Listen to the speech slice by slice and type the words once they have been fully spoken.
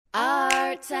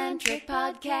Art-Centric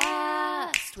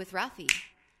Podcast with Rafi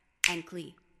and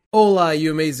Klee. Hola, you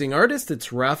amazing artist. It's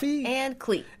Rafi. And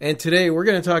Klee. And today we're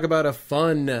going to talk about a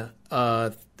fun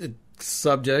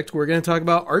subject. We're going to talk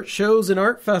about art shows and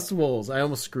art festivals. I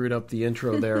almost screwed up the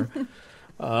intro there.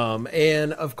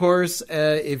 And of course,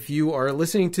 if you are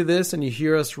listening to this and you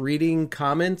hear us reading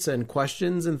comments and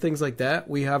questions and things like that,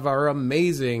 we have our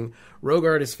amazing Rogue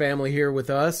Artist family here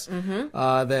with us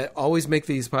that always make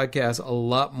these podcasts a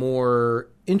lot more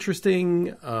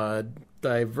interesting,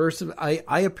 diverse.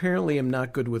 I apparently am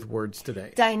not good with words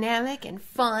today. Dynamic and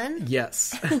fun.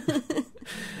 Yes.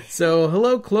 So,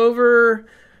 hello, Clover.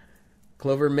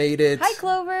 Clover made it. Hi,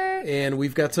 Clover. And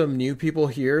we've got some new people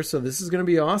here, so this is going to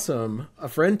be awesome. A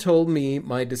friend told me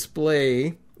my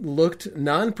display looked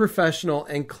non-professional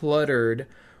and cluttered.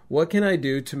 What can I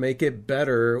do to make it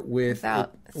better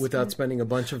without spending a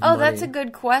bunch of money? Oh, that's a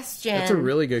good question. That's a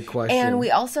really good question. And we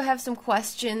also have some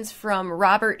questions from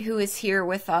Robert, who is here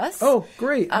with us. Oh,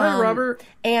 great. Hi, Robert.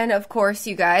 And, of course,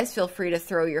 you guys, feel free to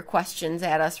throw your questions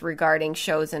at us regarding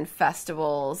shows and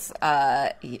festivals.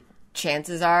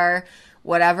 Chances are,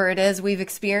 whatever it is, we've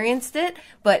experienced it.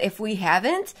 But if we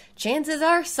haven't, chances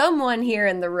are someone here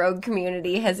in the Rogue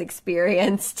community has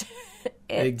experienced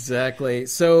it. Exactly.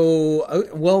 So,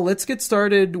 well, let's get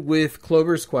started with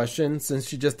Clover's question, since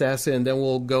she just asked it, and then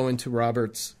we'll go into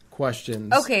Robert's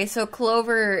questions. Okay, so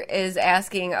Clover is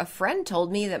asking, a friend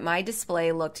told me that my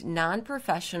display looked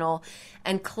non-professional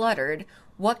and cluttered.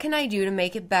 What can I do to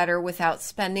make it better without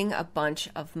spending a bunch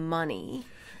of money?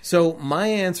 So my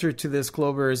answer to this,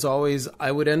 Clover, is always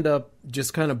I would end up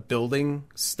just kind of building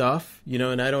stuff,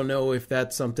 and I don't know if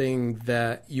that's something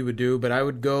that you would do, but I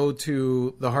would go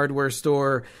to the hardware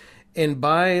store and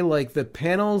buy like the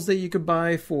panels that you could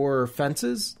buy for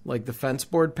fences, like the fence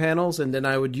board panels, and then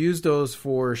I would use those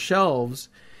for shelves.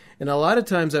 And a lot of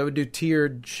times I would do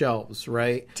tiered shelves,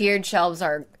 right? Tiered shelves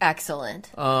are excellent.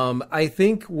 I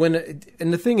think and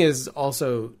the thing is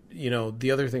also,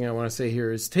 the other thing I want to say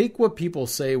here is take what people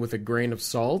say with a grain of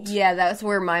salt. Yeah, that's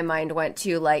where my mind went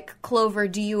to. Like, Clover,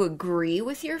 do you agree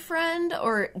with your friend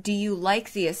or do you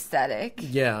like the aesthetic?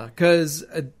 Yeah, because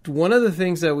one of the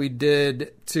things that we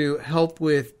did to help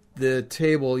with the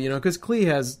table, because Klee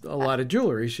has a lot of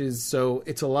jewelry. So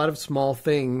it's a lot of small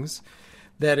things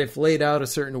that if laid out a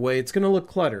certain way, it's going to look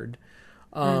cluttered.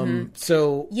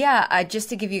 So yeah, just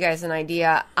to give you guys an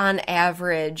idea, on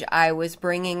average, I was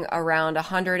bringing around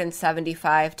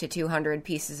 175 to 200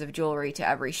 pieces of jewelry to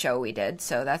every show we did.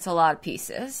 So that's a lot of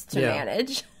pieces to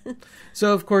manage.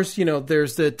 So, of course,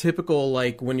 there's the typical,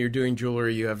 like, when you're doing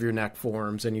jewelry, you have your neck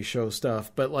forms and you show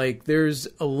stuff. But, like, there's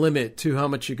a limit to how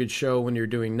much you could show when you're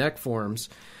doing neck forms.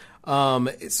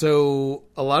 So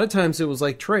a lot of times it was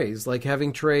like trays, like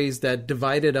having trays that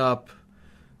divided up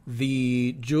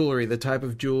the jewelry, the type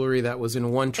of jewelry that was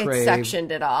in one tray. It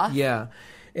sectioned it off. Yeah.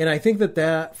 And I think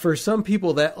that for some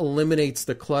people that eliminates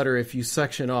the clutter if you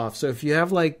section off. So if you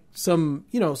have like some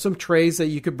trays that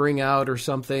you could bring out or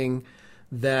something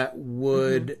that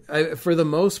would, for the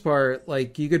most part,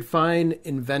 like you could find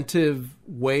inventive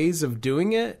ways of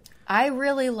doing it. I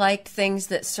really liked things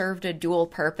that served a dual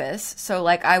purpose. So,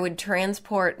 like, I would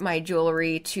transport my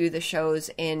jewelry to the shows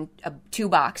in two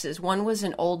boxes. One was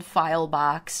an old file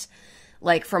box,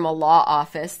 like from a law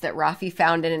office that Rafi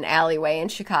found in an alleyway in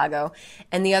Chicago.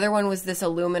 And the other one was this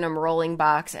aluminum rolling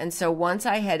box. And so once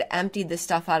I had emptied the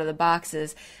stuff out of the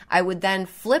boxes, I would then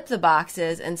flip the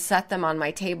boxes and set them on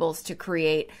my tables to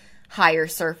create higher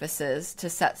surfaces to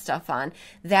set stuff on.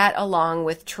 That, along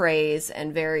with trays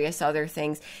and various other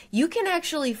things. You can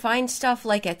actually find stuff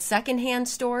like at secondhand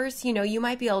stores. You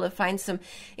might be able to find some,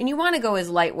 and you want to go as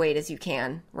lightweight as you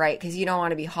can, right? Because you don't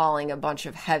want to be hauling a bunch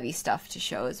of heavy stuff to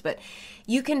shows. But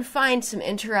you can find some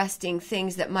interesting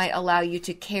things that might allow you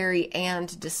to carry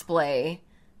and display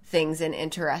things in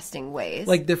interesting ways,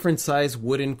 like different size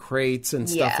wooden crates and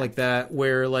stuff like that,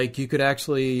 where like you could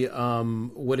actually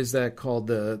what is that called,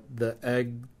 the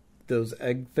egg, those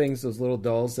egg things, those little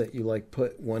dolls that you like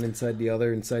put one inside the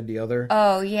other.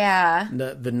 Oh yeah,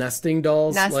 the nesting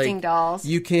dolls. Dolls.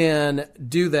 You can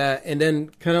do that, and then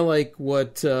kind of like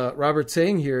what Robert's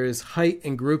saying here is height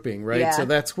and grouping, right? Yeah. So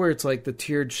that's where it's like the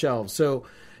tiered shelves. So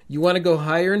you want to go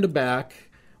higher in the back,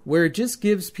 where it just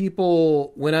gives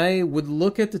people, when I would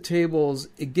look at the tables,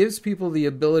 it gives people the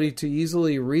ability to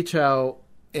easily reach out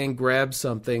and grab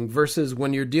something, versus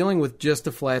when you're dealing with just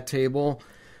a flat table,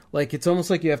 like it's almost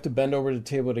like you have to bend over the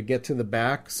table to get to the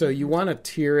back. So you want to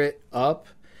tier it up.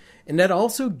 And that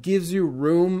also gives you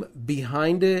room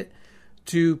behind it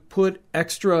to put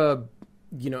extra,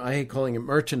 I hate calling it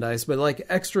merchandise, but like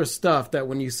extra stuff that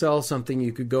when you sell something,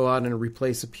 you could go out and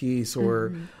replace a piece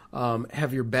or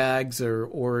heavier bags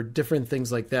or different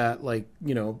things like that, like,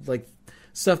 you know, like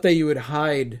stuff that you would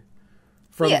hide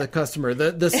from the customer.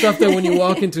 The stuff that when you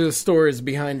walk into a store is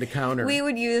behind the counter. We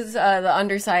would use the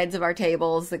undersides of our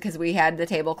tables because we had the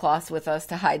tablecloths with us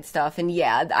to hide stuff. And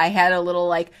yeah, I had a little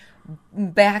like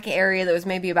back area that was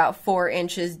maybe about 4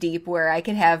 inches deep where I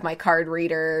could have my card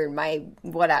reader, my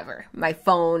whatever, my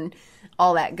phone,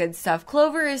 all that good stuff.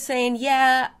 Clover is saying,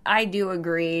 yeah, I do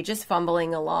agree, just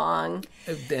fumbling along.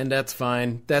 And that's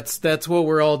fine. That's what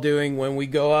we're all doing when we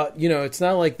go out. You know, it's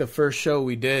not like the first show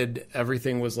we did,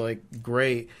 everything was like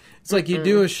great. It's like you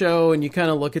do a show and you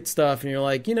kind of look at stuff and you're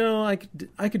like, you know, I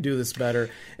could do this better.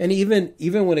 And even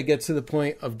when it gets to the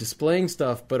point of displaying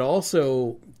stuff, but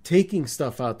also taking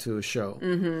stuff out to a show.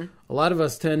 Mm-hmm. A lot of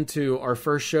us tend to, our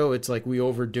first show, it's like we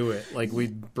overdo it. Like we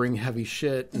bring heavy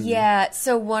shit. Yeah.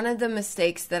 So one of the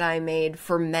mistakes that I made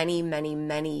for many, many,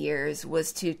 many years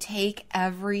was to take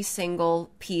every single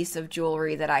piece of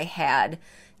jewelry that I had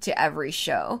to every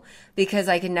show because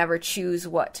I could never choose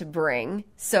what to bring.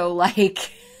 So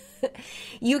like...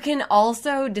 You can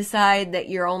also decide that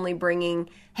you're only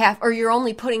bringing half, or you're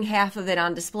only putting half of it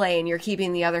on display and you're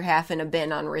keeping the other half in a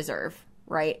bin on reserve,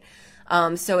 right?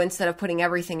 So instead of putting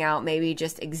everything out, maybe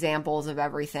just examples of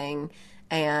everything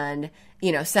and,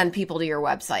 you know, send people to your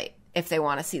website if they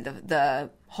want to see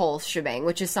the whole shebang,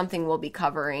 which is something we'll be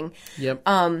covering. Yep.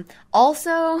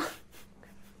 Also,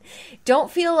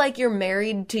 don't feel like you're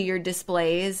married to your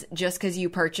displays just because you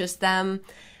purchased them.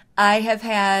 I have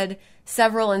had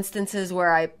several instances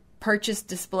where I purchased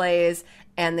displays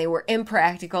and they were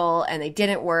impractical and they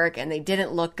didn't work and they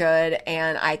didn't look good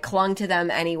and I clung to them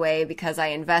anyway because I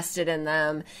invested in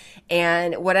them.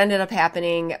 And what ended up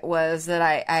happening was that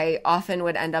I often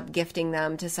would end up gifting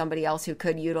them to somebody else who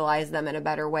could utilize them in a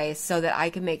better way so that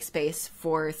I could make space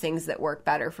for things that work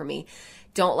better for me.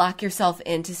 Don't lock yourself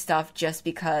into stuff just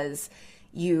because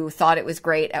you thought it was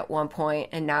great at one point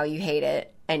and now you hate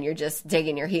it. And you're just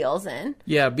digging your heels in.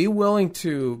 Yeah, be willing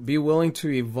to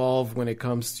evolve when it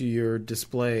comes to your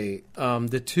display.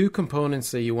 The two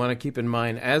components that you want to keep in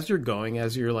mind as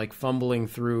you're like fumbling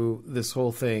through this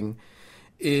whole thing,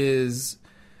 is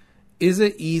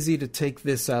it easy to take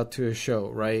this out to a show,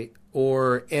 right?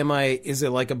 Or is it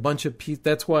like a bunch of pieces?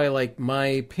 That's why like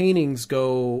my paintings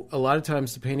go, a lot of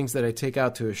times the paintings that I take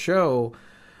out to a show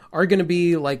are going to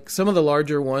be like, some of the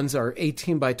larger ones are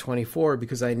 18 by 24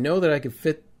 because I know that I could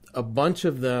fit a bunch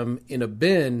of them in a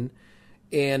bin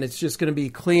and it's just going to be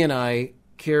Clea and I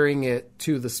carrying it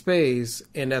to the space,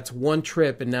 and that's one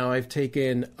trip, and now I've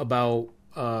taken about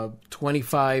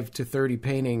 25 to 30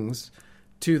 paintings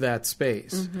to that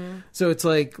space. Mm-hmm. So it's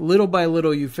like little by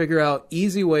little you figure out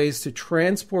easy ways to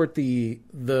transport the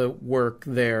work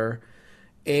there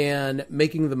and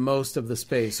making the most of the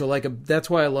space. So that's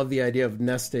why I love the idea of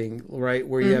nesting, right?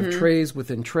 Where you have trays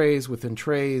within trays within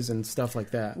trays and stuff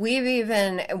like that. We've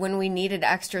even, when we needed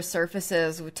extra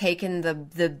surfaces, we've taken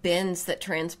the bins that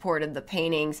transported the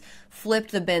paintings,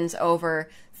 flipped the bins over,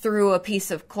 threw a piece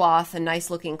of cloth, a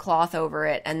nice looking cloth over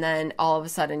it, and then all of a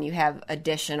sudden you have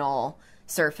additional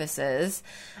surfaces.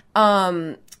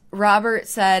 Robert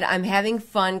said, I'm having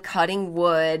fun cutting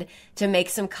wood to make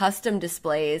some custom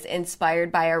displays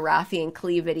inspired by a Rafi and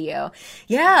Clee video.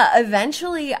 Yeah,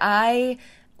 eventually I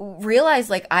realized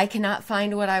like I cannot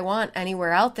find what I want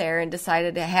anywhere out there and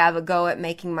decided to have a go at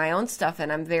making my own stuff,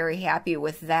 and I'm very happy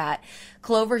with that.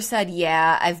 Clover said,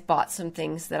 yeah, I've bought some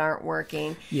things that aren't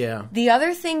working. Yeah. The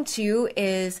other thing too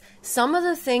is some of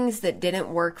the things that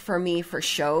didn't work for me for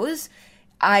shows,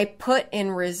 I put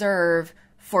in reserve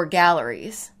for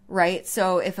galleries. Right?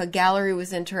 So if a gallery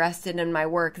was interested in my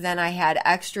work, then I had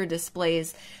extra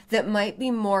displays that might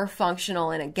be more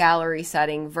functional in a gallery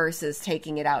setting versus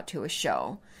taking it out to a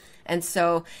show. And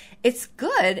so it's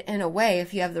good in a way,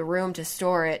 if you have the room to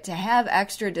store it, to have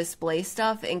extra display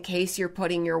stuff in case you're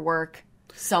putting your work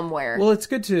somewhere. Well, it's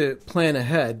good to plan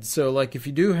ahead. So like if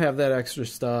you do have that extra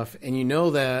stuff and you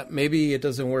know that maybe it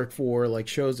doesn't work for like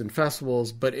shows and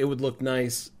festivals, but it would look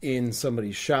nice in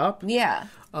somebody's shop. Yeah.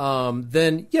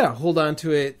 Then yeah, hold on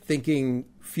to it thinking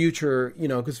future,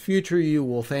 because future you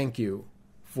will thank you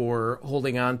for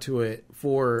holding on to it,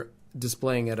 for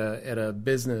displaying at a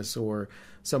business or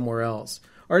somewhere else.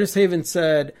 Artist Haven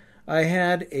said, I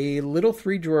had a little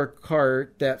 3-drawer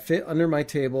cart that fit under my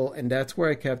table, and that's where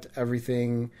I kept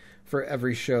everything for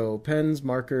every show. Pens,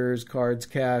 markers, cards,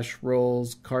 cash,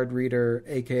 rolls, card reader,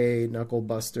 aka knuckle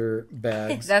buster,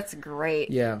 bags. That's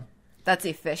great. Yeah. That's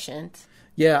efficient.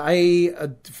 Yeah, I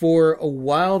for a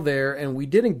while there, and we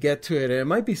didn't get to it, and it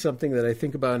might be something that I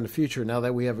think about in the future now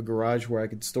that we have a garage where I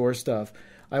could store stuff.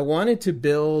 I wanted to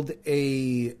build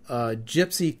a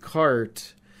gypsy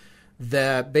cart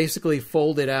that basically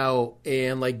folded out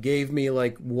and like gave me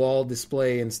like wall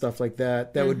display and stuff like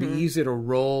that. That would be easy to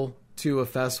roll to a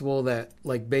festival that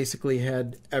like basically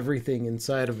had everything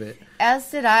inside of it. As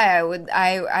did I.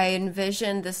 I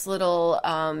envisioned this little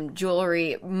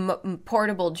jewelry,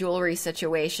 portable jewelry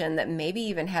situation that maybe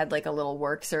even had like a little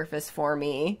work surface for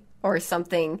me or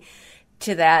something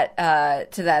to that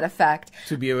effect.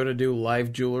 To be able to do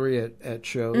live jewelry at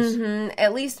shows.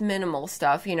 At least minimal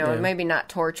stuff, maybe not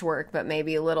torch work, but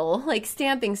maybe a little like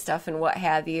stamping stuff and what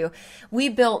have you. We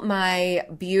built my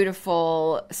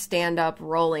beautiful stand-up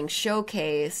rolling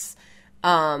showcase,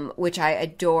 which I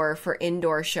adore for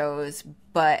indoor shows,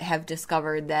 but have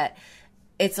discovered that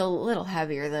it's a little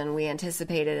heavier than we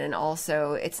anticipated, and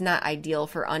also it's not ideal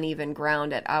for uneven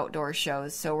ground at outdoor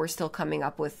shows, so we're still coming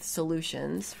up with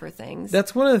solutions for things.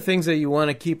 That's one of the things that you want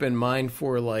to keep in mind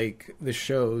for, like, the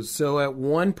shows. So at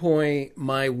one point,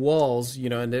 my walls,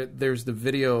 and there's the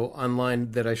video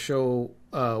online that I show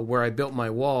where I built my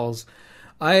walls.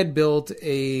 I had built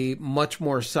a much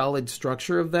more solid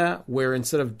structure of that, where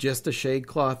instead of just a shade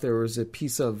cloth, there was a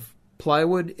piece of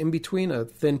plywood in between, a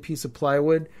thin piece of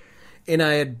plywood. And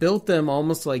I had built them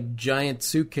almost like giant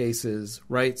suitcases,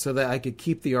 right? So that I could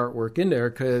keep the artwork in there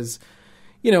because,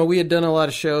 we had done a lot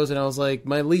of shows and I was like,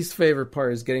 my least favorite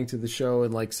part is getting to the show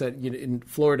and like in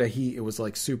Florida heat, it was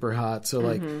like super hot. So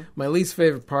like my least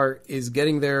favorite part is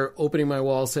getting there, opening my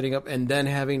wall, setting up, and then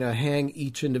having to hang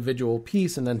each individual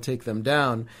piece and then take them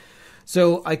down.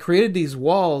 So I created these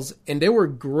walls, and they were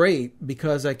great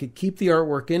because I could keep the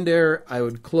artwork in there. I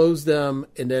would close them,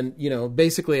 and then,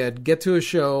 basically I'd get to a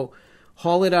show,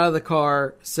 haul it out of the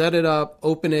car, set it up,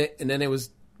 open it, and then it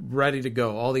was ready to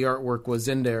go. All the artwork was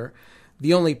in there.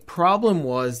 The only problem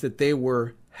was that they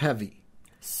were heavy.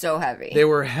 So heavy. They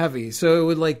were heavy. So it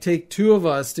would like take two of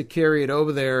us to carry it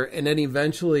over there. And then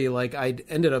eventually like I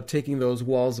ended up taking those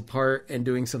walls apart and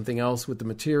doing something else with the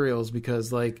materials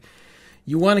because like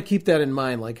you want to keep that in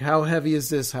mind. Like how heavy is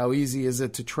this? How easy is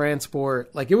it to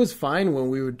transport? Like it was fine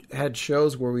when we had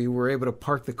shows where we were able to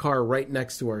park the car right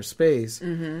next to our space.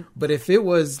 But if it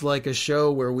was like a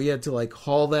show where we had to like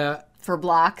haul that for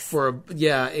blocks.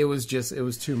 It was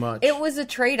too much. It was a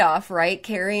trade-off, right?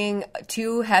 Carrying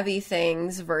two heavy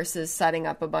things versus setting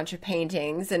up a bunch of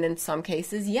paintings. And in some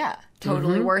cases,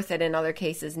 totally worth it. In other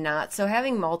cases, not. So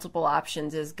having multiple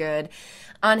options is good.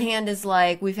 On hand is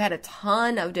like, we've had a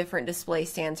ton of different display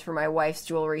stands for my wife's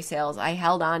jewelry sales. I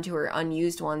held on to her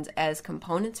unused ones as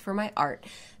components for my art.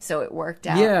 So it worked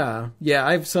out. Yeah.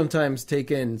 I've sometimes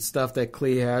taken stuff that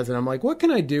Clee has and I'm like, what can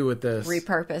I do with this?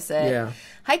 Repurpose it. Yeah.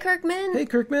 Hi, Kirkman. Hey,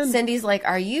 Kirkman. Cindy's like,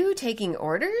 are you taking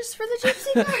orders for the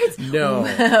Gypsy cards?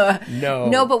 No.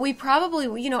 No, but we probably,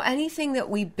 anything that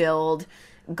we build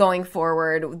going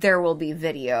forward, there will be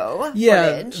video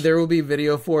footage. There will be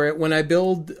video for it. When I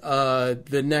build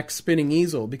the next spinning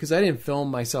easel, because I didn't film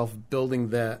myself building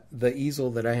the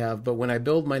easel that I have, but when I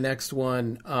build my next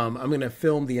one, I'm going to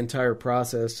film the entire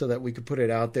process so that we could put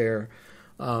it out there.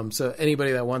 So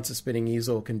anybody that wants a spinning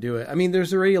easel can do it. I mean,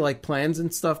 there's already like plans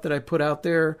and stuff that I put out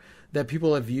there that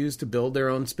people have used to build their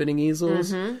own spinning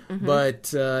easels.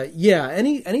 But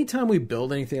anytime we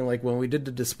build anything, like when we did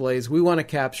the displays, we want to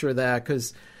capture that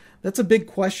because that's a big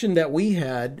question that we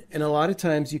had. And a lot of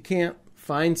times you can't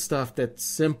find stuff that's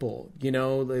simple,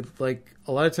 like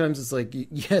a lot of times it's like,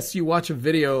 yes, you watch a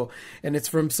video and it's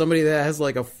from somebody that has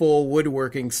like a full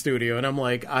woodworking studio. And I'm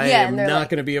like, I am not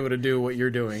going to be able to do what you're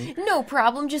doing. No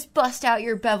problem. Just bust out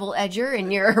your bevel edger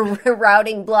and your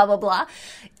routing, blah, blah, blah.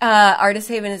 Artist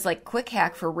Haven is like, quick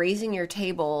hack for raising your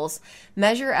tables.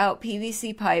 Measure out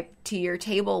PVC pipe to your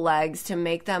table legs to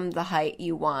make them the height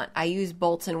you want. I use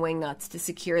bolts and wing nuts to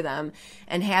secure them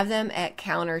and have them at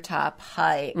countertop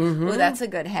height. Ooh, that's a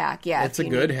good hack. Yeah. That's a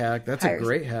good hack. That's a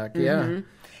great hack. Yeah.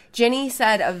 Jenny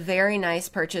said a very nice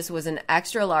purchase was an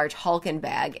extra large Hulken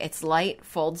bag. It's light,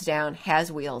 folds down,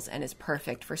 has wheels, and is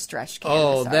perfect for stretched canvas.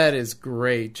 Oh, that is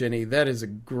great, Jenny. That is a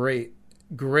great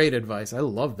advice. I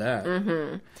love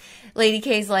that. Lady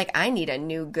K's like, I need a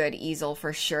new good easel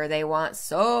for sure. They want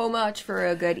so much for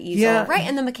a good easel. Yeah. Right,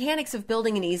 and the mechanics of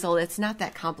building an easel, it's not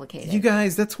that complicated. You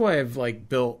guys, that's why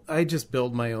I just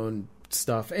build my own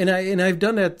stuff. And I've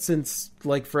done that since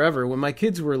like forever. When my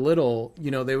kids were little,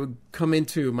 they would come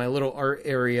into my little art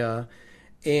area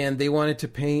and they wanted to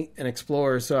paint and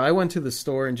explore. So I went to the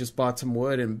store and just bought some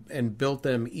wood and built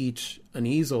them each an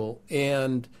easel.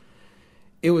 And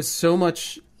it was so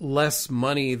much less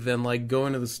money than like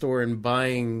going to the store and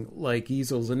buying like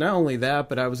easels. And not only that,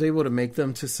 but I was able to make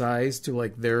them to size, to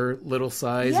like their little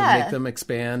size and make them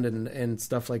expand and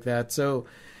stuff like that. So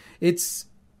it's,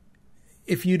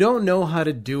 if you don't know how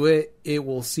to do it, it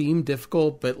will seem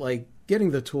difficult, but like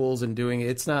getting the tools and doing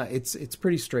it, it's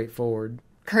pretty straightforward.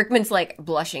 Kirkman's like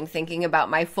blushing thinking about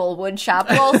my full wood shop.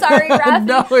 Well, sorry, Rafi.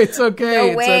 No, it's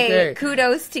okay. No way. It's okay.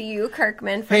 Kudos to you,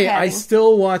 Kirkman, for Hey, having... I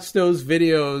still watch those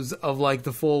videos of like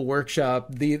the full workshop.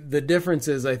 The difference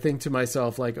is I think to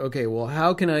myself like, okay, well,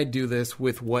 how can I do this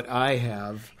with what I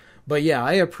have? But yeah,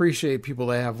 I appreciate people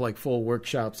that have like full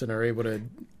workshops and are able to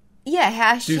Yeah,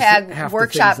 half hashtag the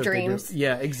workshop things that they do. dreams.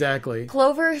 Yeah, exactly.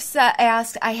 Clover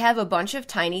asked, I have a bunch of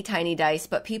tiny dice,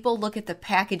 but people look at the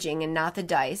packaging and not the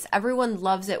dice. Everyone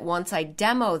loves it once I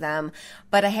demo them,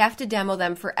 but I have to demo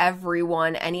them for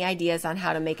everyone. Any ideas on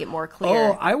how to make it more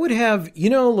clear? Oh, I would have,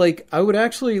 like, I would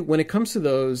actually, when it comes to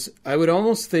those, I would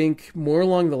almost think more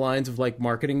along the lines of like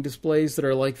marketing displays that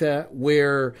are like that,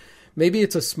 where maybe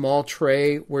it's a small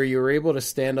tray where you're able to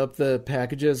stand up the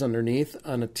packages underneath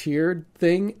on a tiered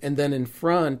thing, and then in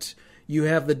front you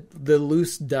have the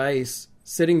loose dice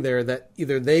sitting there that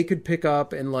either they could pick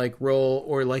up and like roll,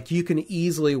 or like you can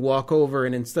easily walk over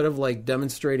and instead of like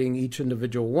demonstrating each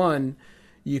individual one,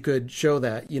 you could show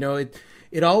that.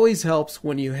 It always helps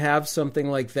when you have something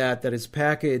like that is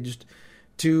packaged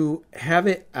to have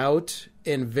it out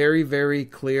and very, very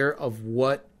clear of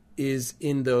what is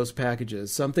in those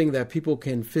packages, something that people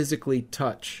can physically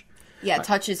touch. Yeah,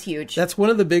 touch is huge. That's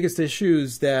one of the biggest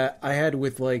issues that I had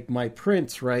with like my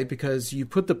prints, right? Because you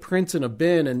put the prints in a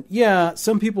bin and yeah,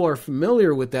 some people are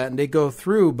familiar with that and they go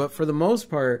through, but for the most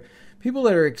part, people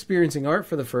that are experiencing art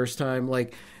for the first time,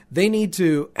 like they need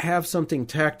to have something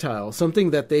tactile, something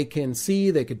that they can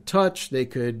see, they could touch, they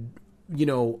could,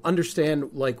 understand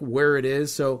like where it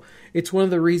is. So it's one of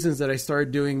the reasons that I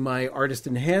started doing my artist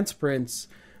enhanced prints,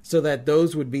 so that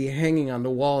those would be hanging on the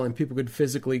wall and people could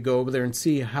physically go over there and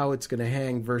see how it's going to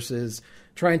hang versus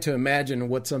trying to imagine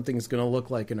what something's going to look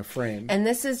like in a frame. And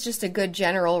this is just a good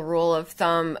general rule of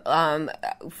thumb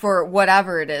for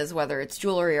whatever it is, whether it's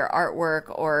jewelry or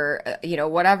artwork or,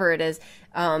 whatever it is.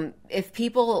 If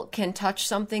people can touch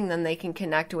something, then they can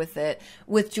connect with it.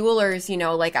 With jewelers,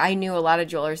 like I knew a lot of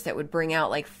jewelers that would bring out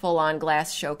like full-on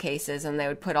glass showcases and they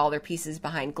would put all their pieces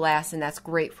behind glass, and that's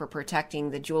great for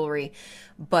protecting the jewelry.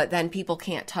 But then people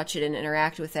can't touch it and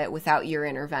interact with it without your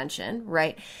intervention,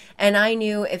 right? And I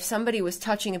knew if somebody was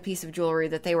touching a piece of jewelry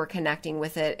that they were connecting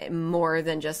with it more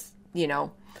than just,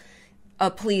 a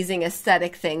pleasing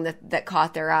aesthetic thing that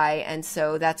caught their eye. And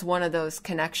so that's one of those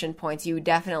connection points. You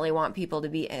definitely want people to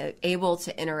be able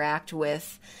to interact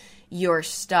with your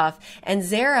stuff. And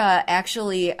Zara,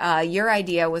 actually, your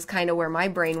idea was kind of where my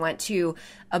brain went to,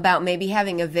 about maybe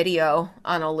having a video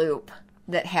on a loop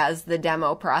that has the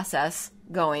demo process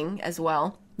going as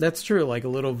well. That's true, like a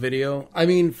little video. I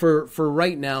mean, for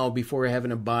right now, before having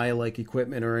to buy like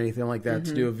equipment or anything like that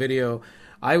to do a video,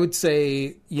 I would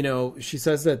say, she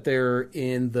says that they're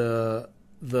in the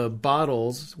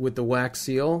bottles with the wax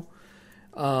seal.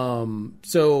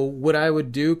 So what I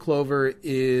would do, Clover,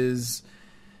 is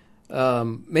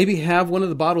maybe have one of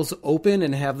the bottles open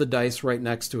and have the dice right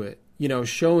next to it,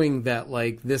 showing that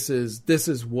like this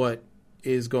is what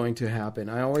is going to happen.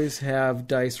 I always have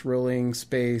dice rolling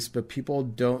space, but people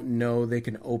don't know they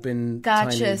can open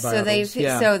tiny bottles.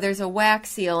 So there's a wax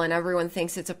seal and everyone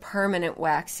thinks it's a permanent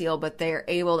wax seal, but they're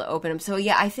able to open them. So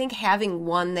yeah, I think having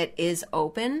one that is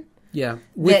open,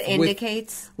 that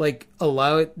indicates like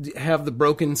allow it, have the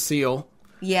broken seal.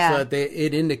 Yeah. So that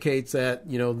it indicates that,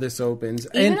 this opens.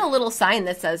 Even a little sign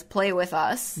that says, play with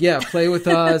us. Yeah, play with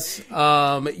us.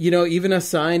 Even a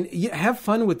sign. Have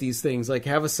fun with these things. Like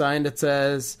have a sign that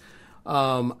says,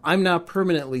 I'm not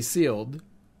permanently sealed,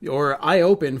 or I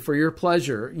open for your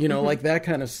pleasure, like that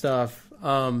kind of stuff.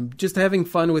 Just having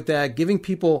fun with that, giving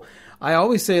people, I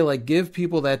always say like give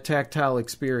people that tactile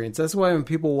experience. That's why when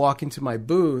people walk into my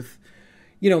booth,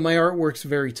 my artwork's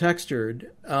very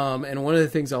textured. And one of the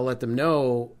things I'll let them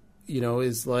know,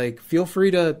 is like, feel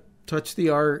free to touch the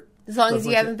art. As long as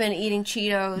you haven't been eating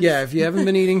Cheetos. Yeah, if you haven't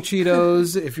been eating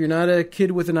Cheetos, if you're not a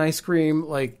kid with an ice cream,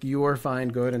 like, you are fine.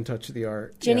 Go ahead and touch the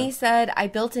art. Ginny said, I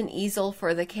built an easel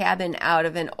for the cabin out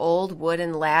of an old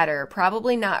wooden ladder.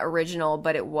 Probably not original,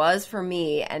 but it was for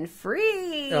me and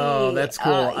free. Oh, that's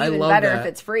cool. I love better that. If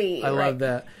it's free. I love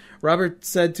that. Robert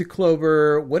said to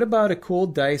Clover, what about a cool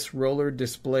dice roller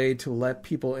display to let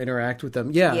people interact with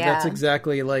them? Yeah, that's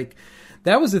exactly like,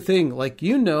 that was the thing. Like,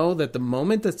 that the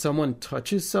moment that someone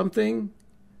touches something,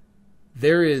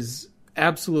 there is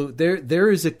there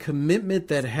is a commitment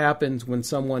that happens when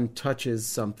someone touches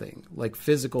something, like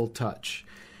physical touch.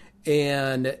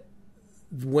 And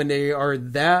when they are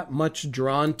that much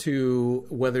drawn to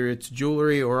whether it's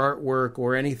jewelry or artwork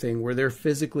or anything where they're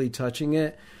physically touching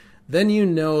it, then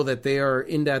that they are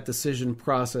in that decision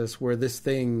process where this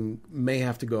thing may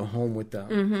have to go home with them.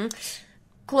 Mm-hmm.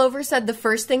 Clover said, the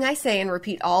first thing I say and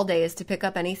repeat all day is to pick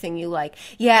up anything you like.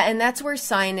 Yeah, and that's where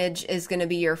signage is going to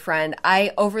be your friend.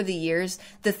 Over the years,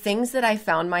 the things that I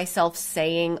found myself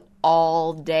saying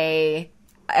all day,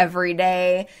 every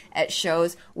day at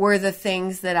shows were the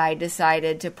things that I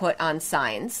decided to put on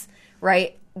signs,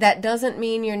 right? That doesn't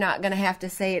mean you're not going to have to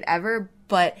say it ever,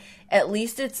 but at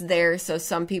least it's there, so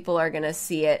some people are going to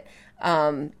see it.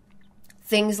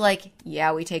 Things like,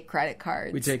 yeah, we take credit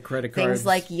cards. We take credit cards. Things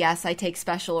like, yes, I take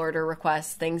special order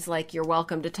requests. Things like, you're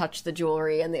welcome to touch the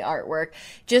jewelry and the artwork.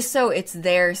 Just so it's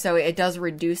there, so it does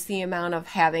reduce the amount of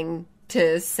having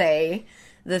to say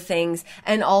the things.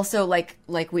 And also, like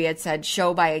we had said,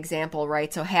 show by example,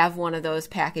 right? So have one of those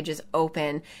packages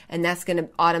open, and that's going to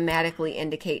automatically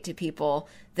indicate to people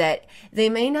that they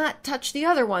may not touch the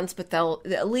other ones, but they'll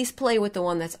at least play with the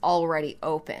one that's already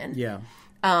open. Yeah.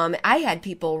 I had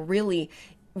people really,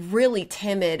 really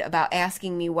timid about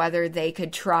asking me whether they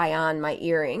could try on my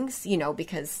earrings,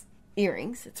 because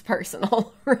earrings, it's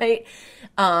personal, right?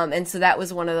 And so that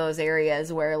was one of those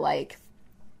areas where,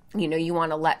 you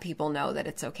want to let people know that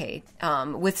it's okay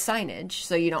with signage,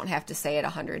 so you don't have to say it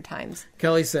 100 times.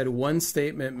 Kelly said, one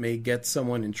statement may get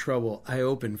someone in trouble. I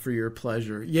open for your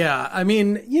pleasure. Yeah, I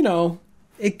mean,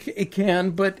 it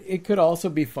can, but it could also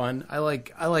be fun. I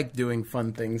like doing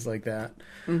fun things like that,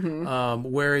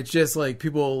 where it's just like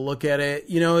people look at it.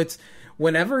 It's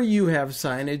whenever you have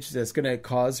signage that's going to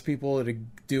cause people to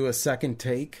do a second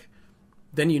take,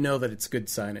 then you know that it's good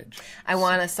signage. I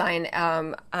want a sign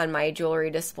on my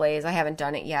jewelry displays. I haven't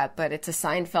done it yet, but it's a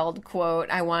Seinfeld quote.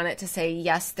 I want it to say,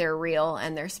 yes, they're real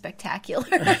and they're spectacular.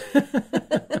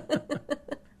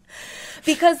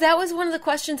 Because that was one of the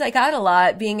questions I got a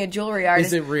lot being a jewelry artist.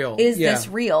 Is it real? Is this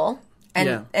real?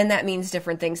 And that means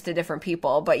different things to different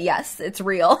people. But yes, it's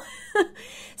real.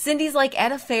 Cindy's like,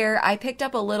 at a fair, I picked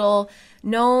up a little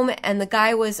gnome and the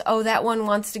guy was, that one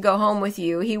wants to go home with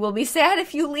you. He will be sad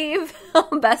if you leave.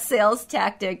 Best sales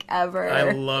tactic ever.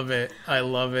 I love it.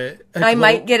 I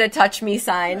might get a touch me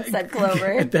sign, said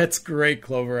Clover. That's great,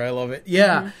 Clover. I love it.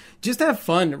 Yeah. Just have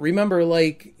fun. Remember,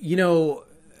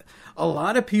 a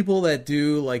lot of people that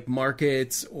do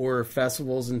markets or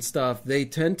festivals and stuff, they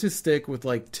tend to stick with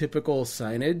typical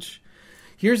signage.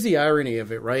 Here's the irony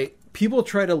of it, right?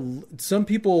 Some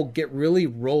people get really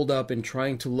rolled up in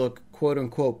trying to look quote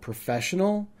unquote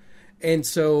professional. And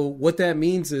so what that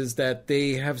means is that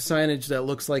they have signage that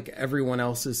looks like everyone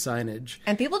else's signage.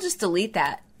 And people just delete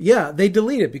that. Yeah, they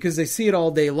delete it because they see it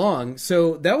all day long.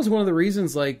 So that was one of the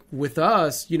reasons, with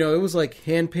us, it was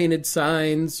hand-painted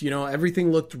signs.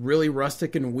 Everything looked really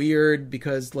rustic and weird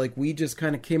because, we just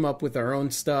kind of came up with our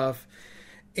own stuff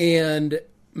and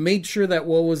made sure that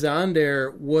what was on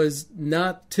there was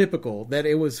not typical, that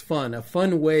it was fun, a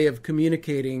fun way of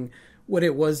communicating what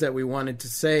it was that we wanted to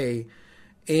say.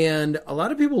 And a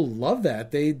lot of people love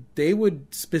that. They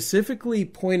would specifically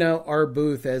point out our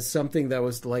booth as something that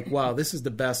was wow, this is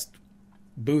the best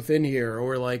booth in here,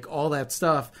 or all that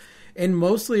stuff. And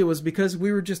mostly it was because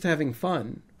we were just having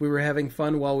fun. We were having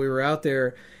fun while we were out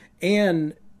there.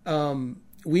 And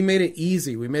we made it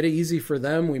easy. We made it easy for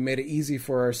them. We made it easy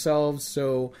for ourselves.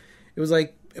 So it was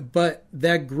but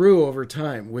that grew over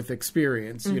time with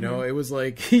experience. It was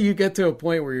you get to a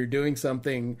point where you're doing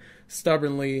something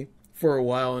stubbornly for a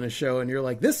while in a show and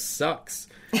you're this sucks.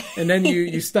 And then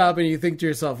you stop and you think to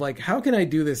yourself, how can I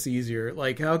do this easier?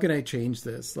 How can I change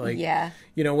this?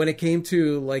 When it came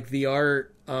to the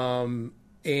art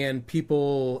and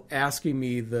people asking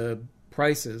me the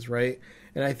prices, right?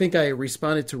 And I think I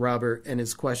responded to Robert and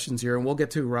his questions here, and we'll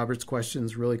get to Robert's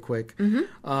questions really quick.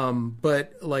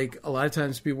 But a lot of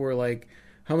times people were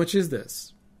how much is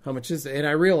this? How much is it? And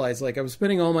I realized I was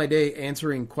spending all my day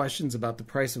answering questions about the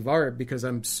price of art because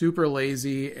I'm super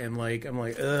lazy and I'm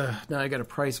ugh, now I got to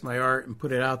price my art and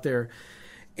put it out there.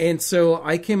 And so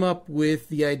I came up with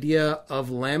the idea of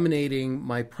laminating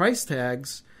my price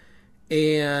tags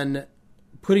and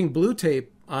putting blue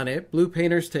tape on it, blue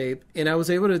painter's tape, and I was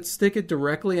able to stick it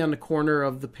directly on the corner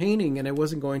of the painting, and it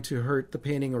wasn't going to hurt the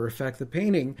painting or affect the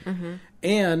painting.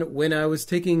 And when I was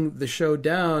taking the show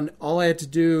down, all I had to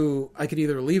do, I could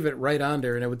either leave it right on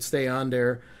there and it would stay on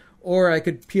there, or I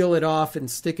could peel it off and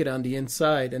stick it on the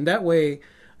inside. And that way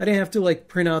I didn't have to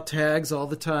print out tags all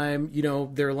the time.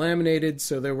 They're laminated,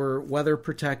 so they were weather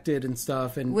protected and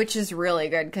stuff. And which is really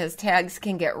good because tags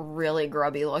can get really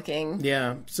grubby looking.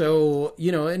 Yeah. So,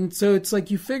 and so it's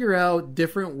you figure out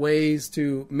different ways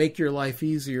to make your life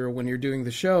easier when you're doing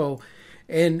the show.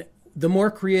 And the more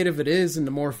creative it is and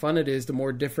the more fun it is, the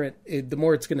more different, the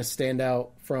more it's going to stand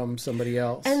out from somebody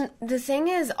else. And the thing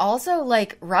is also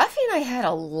Rafi and I had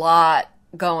a lot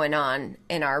going on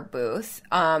in our booth.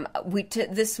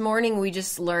 This morning we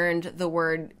just learned the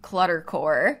word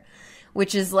cluttercore,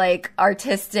 which is like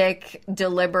artistic,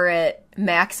 deliberate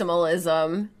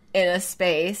maximalism in a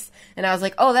space. And I was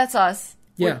like, oh, that's us.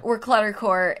 Yeah. We're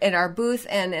cluttercore in our booth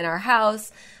and in our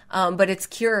house. But it's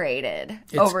curated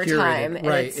over time.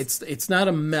 Right. It's not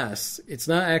a mess. It's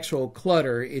not actual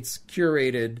clutter. It's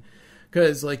curated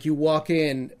because, like, you walk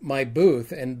in my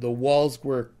booth and the walls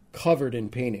were covered in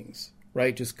paintings,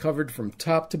 right? Just covered from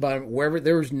top to bottom. Wherever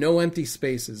there was no empty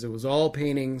spaces. It was all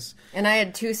paintings. And I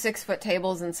had 2 6-foot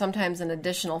tables and sometimes an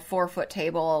additional 4-foot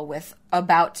table with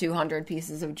about 200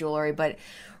 pieces of jewelry, but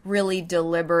really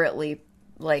deliberately,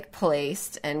 like,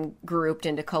 placed and grouped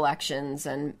into collections.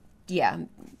 And yeah,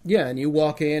 and you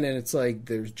walk in and it's like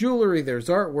there's jewelry, there's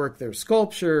artwork, there's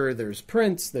sculpture, there's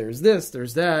prints, there's this,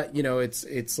 there's that. You know,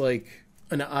 it's like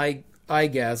an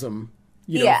eyegasm,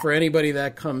 for anybody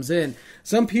that comes in.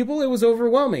 Some people it was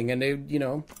overwhelming and they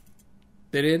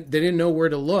didn't know where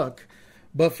to look.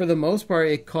 But for the most part,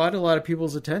 it caught a lot of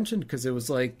people's attention because it was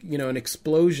like, an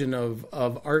explosion of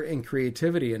art and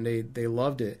creativity, and they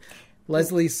loved it.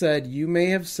 Leslie said, you may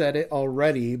have said it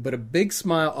already, but a big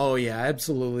smile, oh yeah,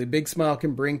 absolutely. Big smile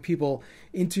can bring people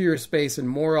into your space, and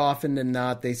more often than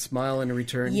not, they smile in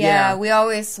return. Yeah, we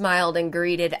always smiled and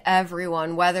greeted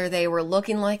everyone, whether they were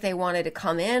looking like they wanted to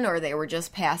come in or they were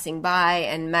just passing by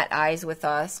and met eyes with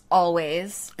us,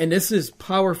 always. And this is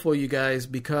powerful, you guys,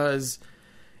 because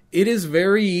it is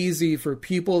very easy for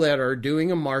people that are doing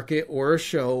a market or a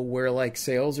show where like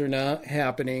sales are not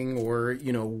happening or,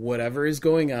 whatever is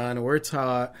going on or it's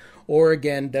hot. Or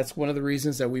again, that's one of the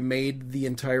reasons that we made the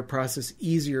entire process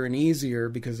easier and easier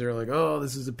because they're like, oh,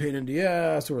 this is a pain in the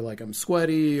ass, or like I'm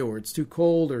sweaty, or it's too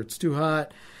cold, or it's too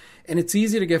hot. And it's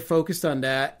easy to get focused on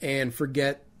that and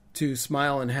forget to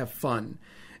smile and have fun.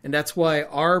 And that's why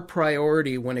our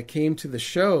priority when it came to the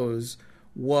shows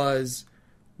was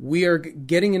we are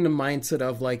getting in the mindset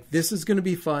of like, this is going to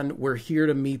be fun. We're here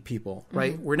to meet people,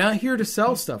 right? Mm-hmm. We're not here to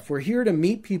sell stuff. We're here to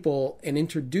meet people and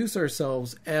introduce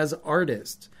ourselves as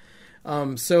artists.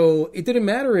 So it didn't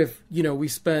matter if, we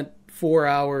spent 4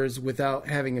 hours without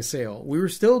having a sale. We were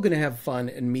still going to have fun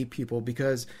and meet people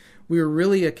because we were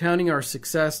really accounting our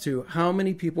success to how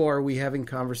many people are we having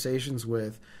conversations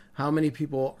with? How many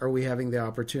people are we having the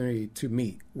opportunity to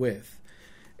meet with?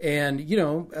 And,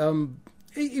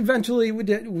 eventually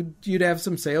you'd have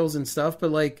some sales and stuff, but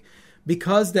like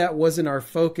because that wasn't our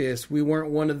focus, we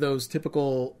weren't one of those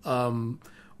typical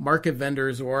market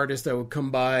vendors or artists that would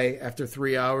come by after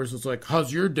 3 hours. It's like,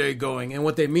 how's your day going? And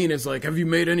what they mean is like, have you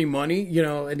made any money?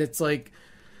 And it's like,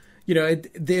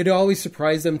 they'd always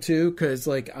surprise them too, because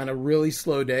like on a really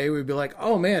slow day, we'd be like,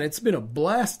 oh man, it's been a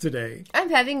blast today. I'm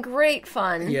having great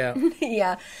fun. Yeah.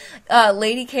 Yeah.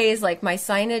 Lady K is like, my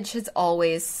signage has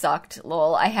always sucked,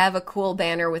 lol. I have a cool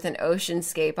banner with an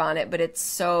oceanscape on it, but it's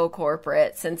so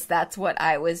corporate since that's what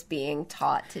I was being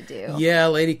taught to do. Yeah,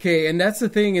 Lady K. And that's the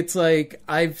thing. It's like,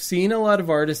 I've seen a lot of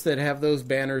artists that have those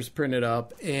banners printed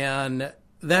up, and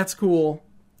that's cool.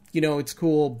 It's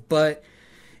cool, but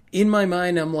in my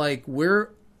mind, I'm like, we're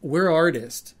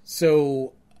artists.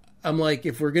 So I'm like,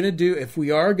 if we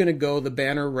are gonna go the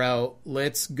banner route,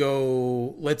 let's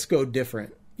go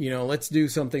different. Let's do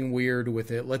something weird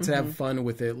with it. Let's have fun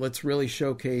with it. Let's really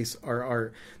showcase our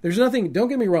art. Don't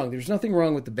get me wrong, there's nothing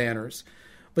wrong with the banners.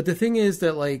 But the thing is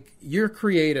that like you're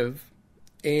creative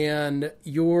and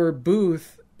your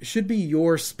booth should be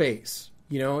your space.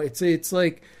 It's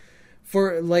like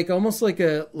for like almost like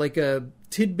a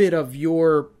tidbit of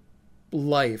your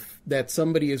life that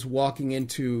somebody is walking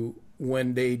into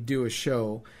when they do a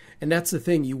show. And that's the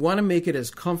thing. You want to make it as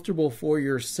comfortable for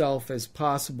yourself as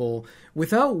possible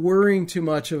without worrying too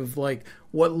much of like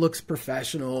what looks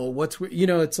professional,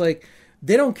 it's like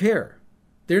they don't care.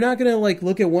 They're not going to like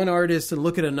look at one artist and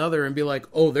look at another and be like,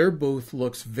 oh, their booth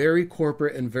looks very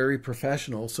corporate and very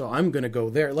professional, so I'm going to go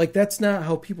there. Like, that's not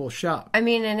how people shop. I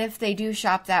mean, and if they do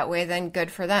shop that way, then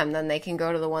good for them. Then they can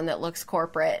go to the one that looks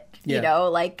corporate,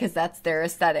 because that's their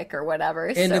aesthetic or whatever.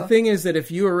 And the thing is that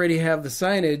if you already have the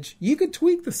signage, you could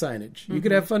tweak the signage. You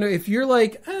could have fun. If you're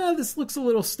like, this looks a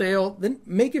little stale, then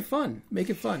make it fun. Make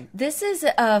it fun. This is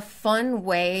a fun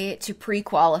way to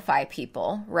pre-qualify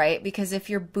people, right? Because if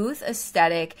your booth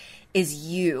aesthetic is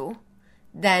you,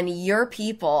 then your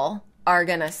people are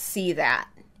going to see that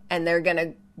and they're going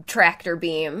to tractor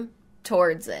beam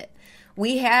towards it.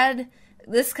 We had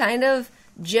this kind of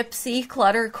gypsy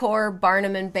cluttercore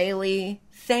Barnum and Bailey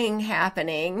thing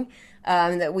happening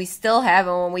that we still have,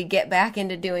 and when we get back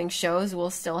into doing shows, we'll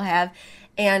still have.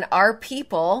 And our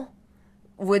people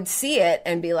would see it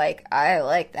and be like, I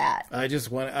like that. I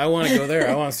want to go there.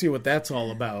 I want to see what that's all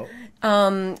about.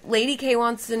 Lady K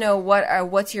wants to know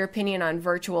what's your opinion on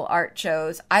virtual art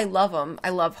shows. I love them. I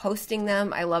love hosting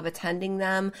them. I love attending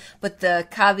them. But the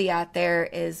caveat there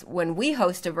is when we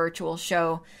host a virtual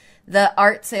show, the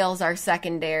art sales are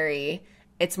secondary.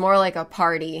 It's more like a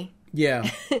party. Yeah.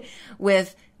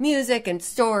 With music and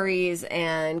stories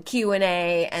and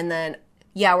Q&A, and then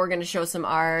we're going to show some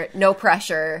art. No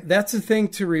pressure. That's the thing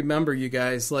to remember, you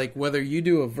guys. Like, whether you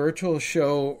do a virtual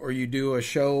show or you do a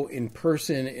show in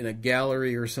person in a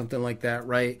gallery or something like that,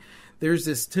 right? There's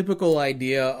this typical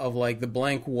idea of, like, the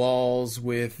blank walls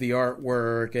with the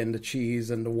artwork and the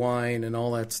cheese and the wine and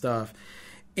all that stuff.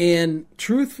 And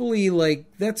truthfully, like,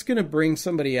 that's going to bring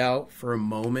somebody out for a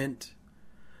moment.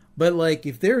 But, like,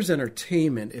 if there's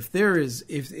entertainment, there is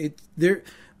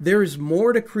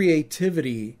more to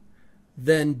creativity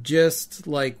than just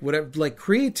like whatever. Like,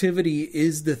 creativity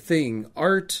is the thing.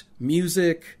 Art,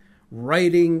 music,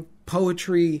 writing,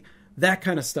 poetry, that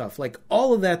kind of stuff. Like,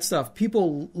 all of that stuff.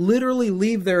 People literally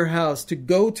leave their house to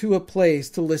go to a place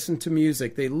to listen to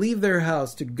music. They leave their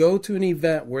house to go to an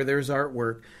event where there's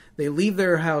artwork. They leave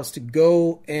their house to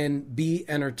go and be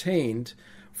entertained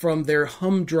from their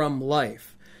humdrum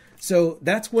life. So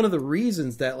that's one of the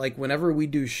reasons that, like, whenever we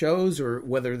do shows, or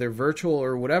whether they're virtual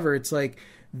or whatever, it's like,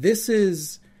 this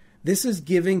is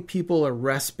giving people a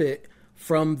respite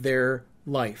from their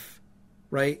life,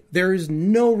 right? There is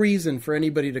no reason for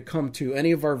anybody to come to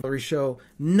any of our show,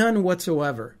 none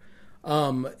whatsoever.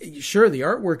 Sure, the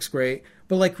artwork's great,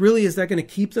 but, like, really, is that going to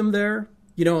keep them there?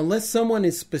 You know, unless someone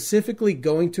is specifically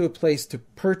going to a place to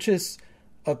purchase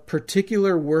a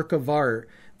particular work of art,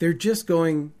 they're just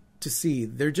going to see,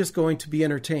 they're just going to be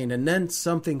entertained, and then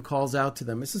something calls out to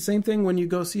them. It's the same thing when you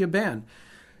go see a band.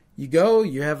 You go,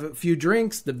 you have a few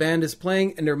drinks, the band is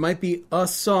playing, and there might be a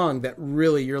song that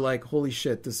really you're like, holy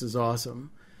shit, this is awesome.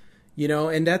 You know,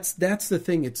 and that's the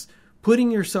thing. It's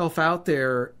putting yourself out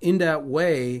there in that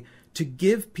way to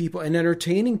give people and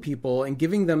entertaining people and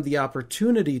giving them the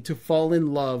opportunity to fall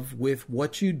in love with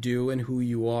what you do and who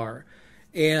you are.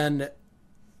 And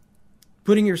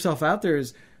putting yourself out there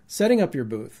is setting up your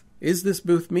booth. Is this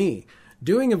booth me?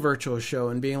 Doing a virtual show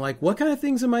and being like, what kind of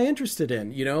things am I interested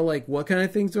in? You know, like, what kind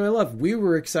of things do I love? We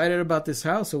were excited about this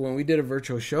house. So when we did a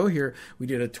virtual show here, we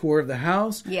did a tour of the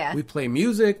house. Yeah. We play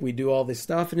music. We do all this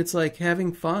stuff. And it's like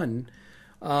having fun.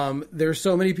 There's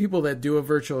so many people that do a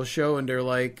virtual show and they're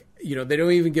like, you know, they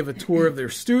don't even give a tour of their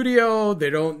studio. They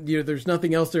don't, you know, there's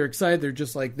nothing else. They're excited. They're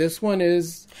just like, this one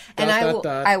is. And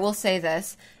I will say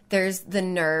this. There's the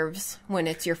nerves when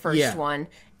it's your first one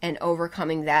and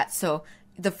overcoming that. So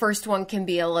the first one can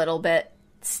be a little bit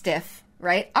stiff,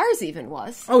 right? Ours even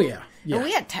was. Oh, yeah. And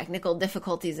we had technical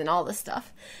difficulties and all this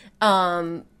stuff.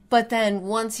 But then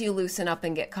once you loosen up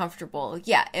and get comfortable,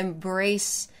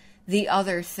 embrace the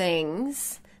other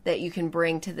things that you can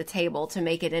bring to the table to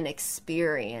make it an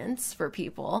experience for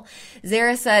people.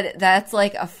 Zara said, that's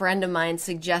like a friend of mine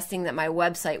suggesting that my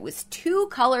website was too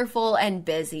colorful and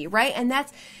busy, right? And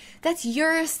that's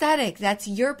your aesthetic. That's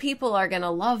your people are going to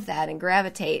love that and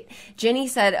gravitate. Jenny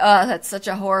said, oh, that's such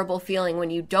a horrible feeling when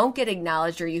you don't get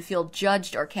acknowledged or you feel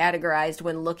judged or categorized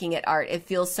when looking at art. It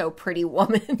feels so Pretty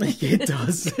Woman. It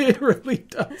does. It really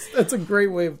does. That's a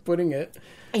great way of putting it.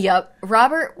 Yep.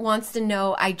 Robert wants to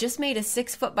know, I just made a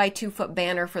 6-foot by 2-foot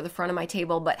banner for the front of my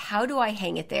table, but how do I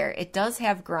hang it there? It does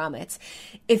have grommets.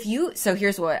 So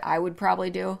here's what I would probably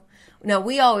do. Now,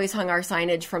 we always hung our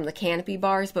signage from the canopy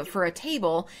bars, but for a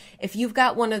table, if you've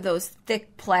got one of those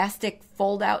thick plastic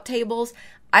fold-out tables,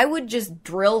 I would just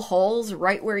drill holes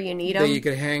right where you need them you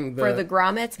could hang for the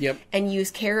grommets. Yep. And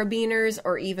use carabiners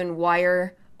or even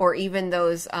wire or even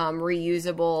those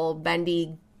reusable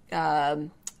bendy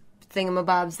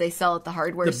thingamabobs they sell at the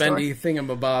hardware store. The bendy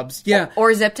thingamabobs. Yeah.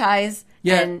 Or zip ties.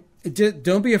 Yeah. And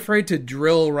don't be afraid to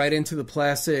drill right into the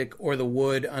plastic or the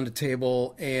wood on the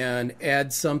table and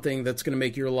add something that's going to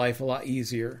make your life a lot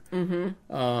easier.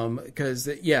 Mm-hmm. Because,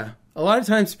 a lot of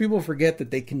times people forget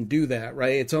that they can do that,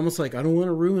 right? It's almost like, I don't want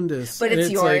to ruin this. But it's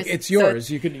yours. Like, it's yours.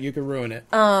 So, you could ruin it.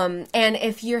 And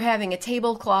if you're having a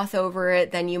tablecloth over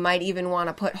it, then you might even want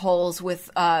to put holes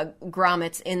with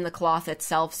grommets in the cloth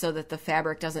itself so that the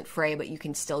fabric doesn't fray, but you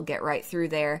can still get right through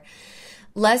there.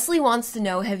 Leslie wants to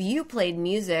know, have you played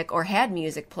music or had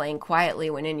music playing quietly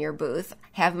when in your booth?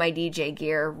 Have my DJ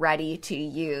gear ready to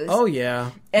use. Oh,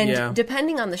 yeah. And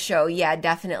depending on the show,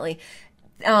 definitely.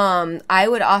 I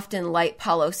would often light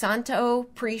Palo Santo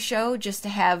pre-show just to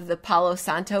have the Palo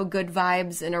Santo good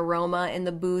vibes and aroma in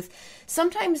the booth.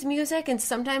 Sometimes music, and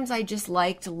sometimes I just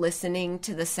liked listening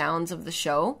to the sounds of the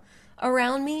show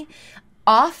around me.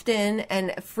 often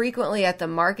and frequently at the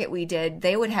market we did,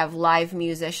 they would have live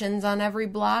musicians on every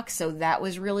block, so that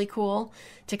was really cool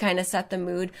to kind of set the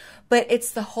mood. But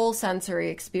it's the whole sensory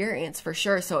experience for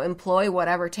sure. So employ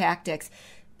whatever tactics,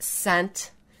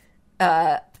 scent,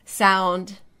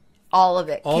 sound, all of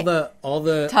it. All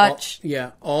the touch.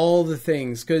 All the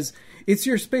things, because it's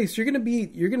your space.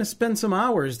 You're gonna spend some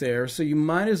hours there, so you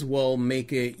might as well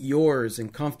make it yours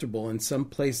and comfortable in some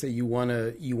place that you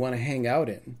wanna hang out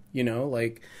in. You know,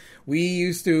 like we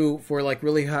used to, for like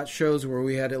really hot shows where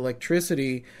we had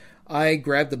electricity, I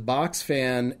grabbed the box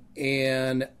fan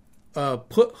and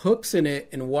put hooks in it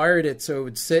and wired it so it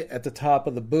would sit at the top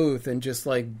of the booth and just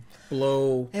like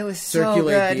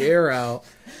circulate the air out,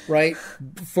 right?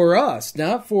 For us,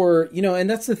 not for, and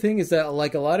that's the thing, is that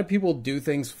like a lot of people do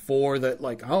things for that,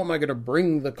 like, how am I going to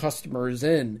bring the customers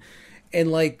in? And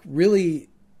like really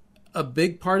a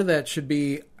big part of that should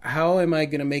be, how am I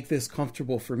going to make this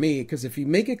comfortable for me? Because if you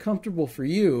make it comfortable for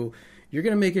you, you're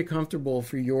going to make it comfortable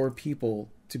for your people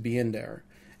to be in there.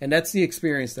 And that's the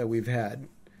experience that we've had.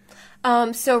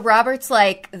 So Robert's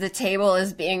like, the table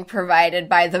is being provided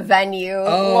by the venue.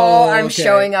 Oh, I'm okay.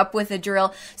 showing up with a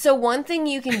drill. So one thing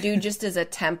you can do just as a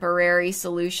temporary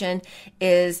solution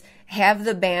is have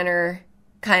the banner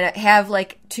have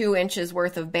like 2 inches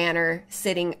worth of banner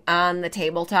sitting on the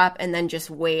tabletop and then just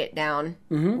weigh it down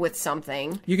with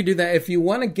something. You could do that. If you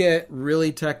want to get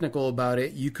really technical about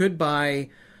it, you could buy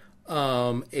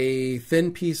a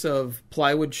thin piece of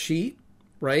plywood sheet,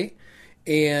 right?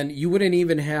 And you wouldn't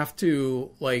even have to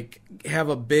like have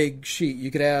a big sheet. You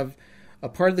could have a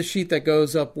part of the sheet that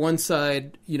goes up one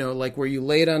side, like where you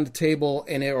lay it on the table,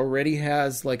 and it already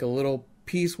has like a little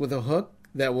piece with a hook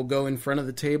that will go in front of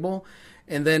the table.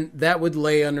 And then that would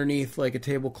lay underneath like a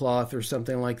tablecloth or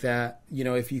something like that,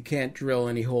 if you can't drill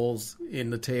any holes in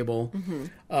the table.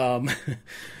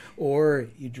 Or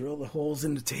you drill the holes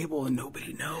in the table and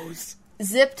nobody knows.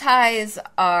 Zip ties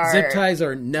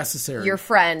are necessary. Your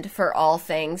friend for all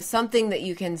things. Something that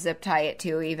you can zip tie it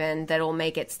to, even that'll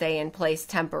make it stay in place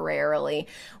temporarily.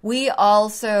 We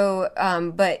also,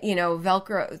 but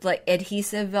Velcro, like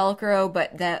adhesive Velcro,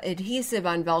 but that adhesive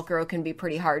on Velcro can be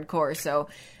pretty hardcore. So,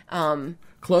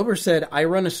 Clover said, I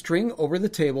run a string over the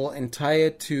table and tie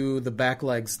it to the back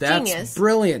legs. That's genius.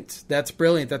 Brilliant. That's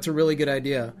brilliant. That's a really good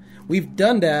idea. We've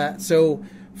done that. So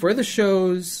for the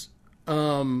shows,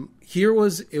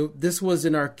 this was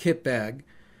in our kit bag.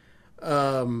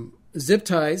 Zip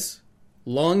ties,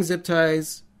 long zip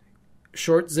ties,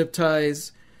 short zip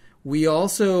ties. We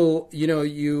also,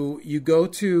 you go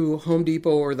to Home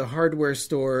Depot or the hardware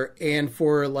store, and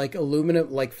for like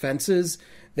aluminum, like fences,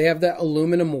 they have that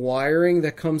aluminum wiring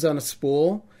that comes on a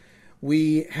spool.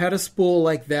 We had a spool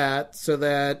like that so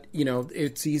that,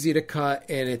 it's easy to cut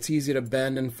and it's easy to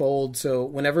bend and fold. So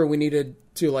whenever we needed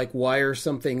to like wire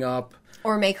something up,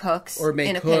 or make hooks.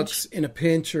 In a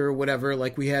pinch or whatever.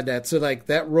 Like we had that. So like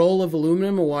that roll of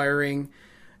aluminum wiring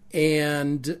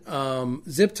and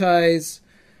zip ties,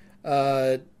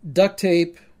 duct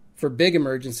tape for big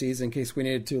emergencies in case we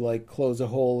needed to like close a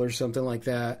hole or something like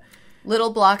that.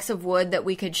 Little blocks of wood that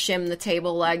we could shim the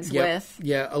table legs with.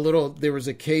 Yeah, there was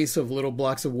a case of little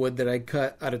blocks of wood that I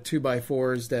cut out of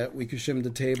 2x4s that we could shim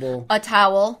the table. A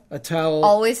towel.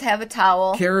 Always have a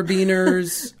towel.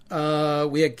 Carabiners.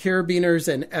 We had carabiners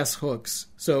and S-hooks.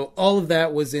 So all of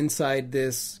that was inside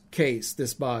this case,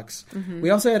 this box. Mm-hmm. We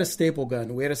also had a staple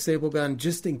gun. We had a staple gun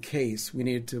just in case we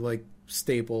needed to like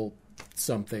staple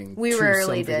something. We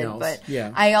rarely did, else. But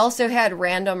yeah. I also had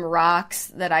random rocks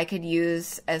that I could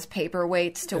use as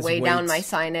paperweights to weigh down my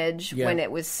signage when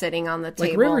it was sitting on the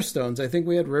table. Like river stones. I think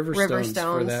we had river stones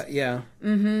for that. Yeah.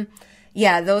 Mm-hmm.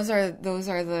 Yeah, those are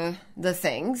the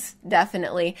things,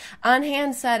 definitely. On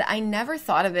Hand said, I never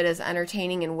thought of it as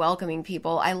entertaining and welcoming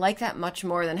people. I like that much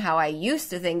more than how I used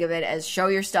to think of it as show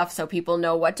your stuff so people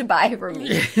know what to buy from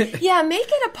me. Yeah, make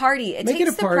it a party. It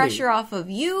takes the pressure off of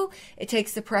you. It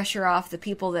takes the pressure off the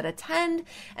people that attend.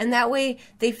 And that way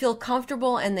they feel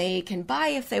comfortable and they can buy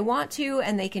if they want to,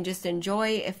 and they can just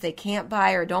enjoy if they can't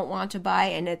buy or don't want to buy.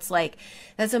 And it's like,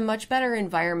 that's a much better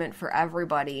environment for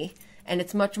everybody. And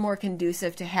it's much more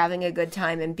conducive to having a good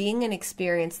time and being an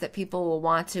experience that people will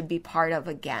want to be part of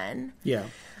again. Yeah.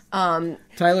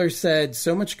 Tyler said,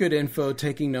 so much good info,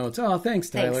 taking notes. Oh,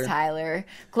 thanks, Tyler. Thanks, Tyler.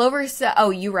 Clover said,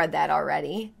 oh, you read that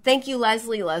already. Thank you,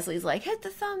 Leslie. Leslie's like, hit the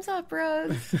thumbs up,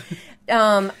 Rose.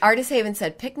 Artist Haven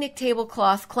said, picnic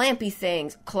tablecloth, clampy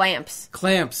things. Clamps.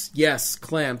 Clamps. Yes,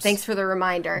 clamps. Thanks for the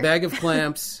reminder. Bag of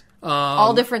clamps.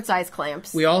 All different size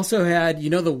clamps. We also had,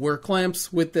 the work clamps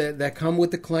that come with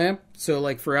the clamp. So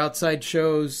like for outside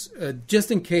shows,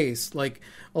 just in case, like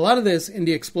a lot of this in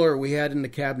the Explorer we had in the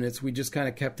cabinets. We just kind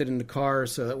of kept it in the car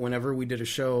so that whenever we did a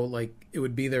show, like it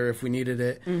would be there if we needed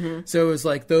it. Mm-hmm. So it was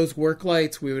like those work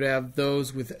lights, we would have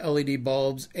those with LED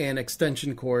bulbs and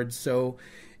extension cords. So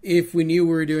if we knew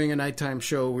we were doing a nighttime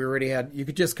show, we already had, you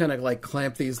could just kind of like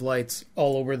clamp these lights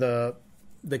all over the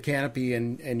canopy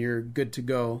and you're good to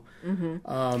go.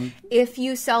 Mm-hmm. If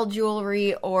you sell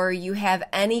jewelry or you have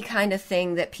any kind of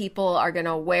thing that people are going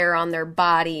to wear on their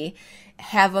body,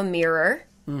 have a mirror.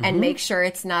 Mm-hmm. And make sure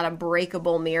it's not a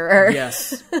breakable mirror.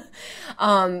 Yes.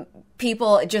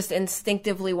 People just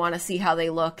instinctively want to see how they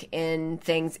look in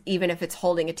things, even if it's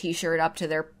holding a t-shirt up to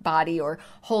their body or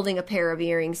holding a pair of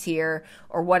earrings here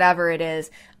or whatever it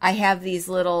is. I have these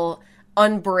little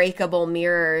unbreakable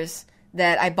mirrors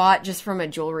that I bought just from a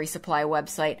jewelry supply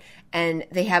website, and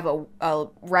they have a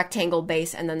rectangle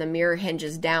base, and then the mirror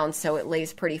hinges down so it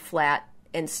lays pretty flat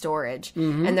in storage.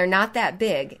 Mm-hmm. And they're not that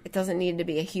big. It doesn't need to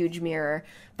be a huge mirror,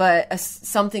 but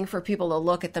something for people to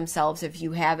look at themselves if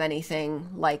you have anything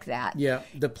like that. Yeah,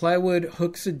 the plywood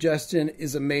hook suggestion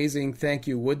is amazing. Thank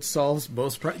you. Wood solves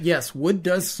most yes, wood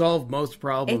does solve most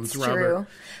problems, it's Robert. True.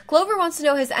 Clover wants to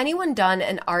know, has anyone done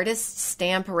an artist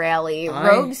stamp rally?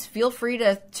 Rogues, feel free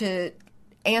to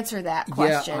answer that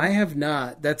question. Yeah, I have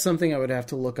not. That's something I would have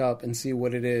to look up and see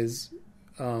what it is.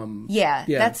 Yeah,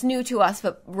 that's new to us,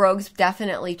 but Rogues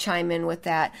definitely chime in with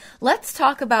that. Let's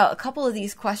talk about a couple of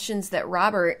these questions that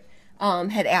Robert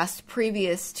had asked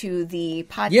previous to the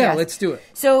podcast. Yeah, let's do it.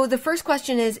 So the first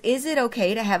question is it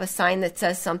okay to have a sign that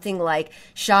says something like,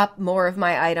 shop more of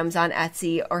my items on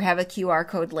Etsy, or have a QR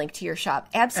code linked to your shop?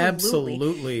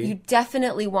 Absolutely. You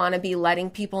definitely want to be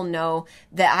letting people know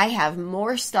that I have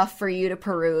more stuff for you to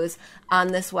peruse on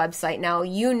this website. Now,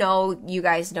 you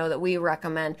guys know that we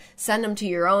recommend send them to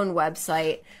your own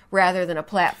website rather than a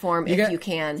platform if you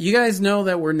can. You guys know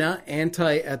that we're not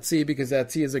anti-Etsy because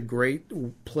Etsy is a great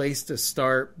place to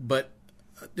start, but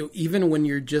even when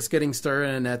you're just getting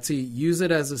started on Etsy, use it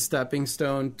as a stepping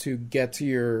stone to get to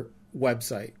your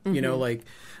website. Mm-hmm. Like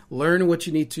learn what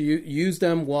you need to use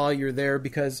them while you're there,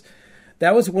 because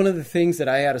that was one of the things that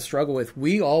I had to struggle with.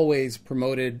 We always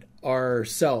promoted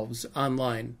ourselves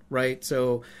online, right?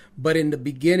 So, but in the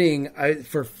beginning,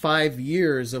 for 5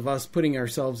 years of us putting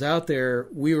ourselves out there,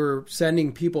 we were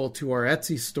sending people to our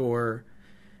Etsy store,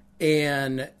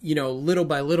 and little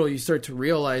by little, you start to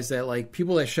realize that like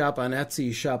people that shop on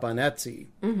Etsy.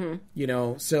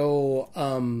 Mm-hmm.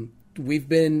 So we've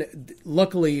been,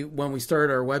 luckily when we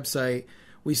started our website,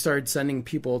 we started sending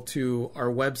people to our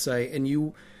website,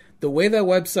 and the way that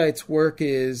websites work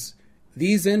is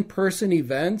these in-person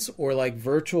events or like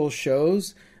virtual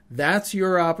shows, that's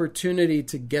your opportunity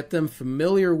to get them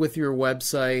familiar with your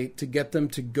website, to get them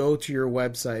to go to your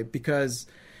website. Because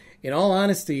in all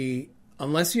honesty,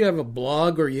 unless you have a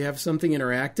blog or you have something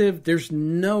interactive, there's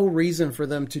no reason for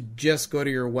them to just go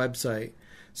to your website.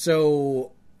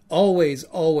 So always,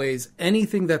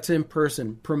 anything that's in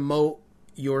person, promote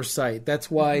your site. That's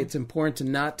why it's important to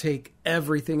not take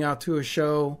everything out to a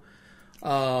show.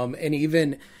 And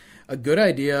even a good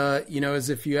idea, is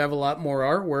if you have a lot more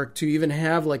artwork, to even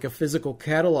have like a physical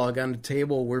catalog on the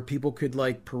table where people could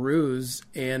like peruse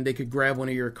and they could grab one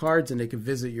of your cards and they could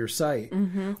visit your site.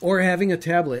 Mm-hmm. Or having a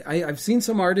tablet. I've seen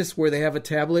some artists where they have a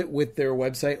tablet with their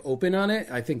website open on it.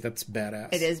 I think that's badass.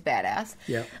 It is badass.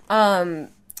 Yeah.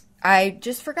 I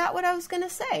just forgot what I was going to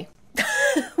say.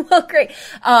 Well, great.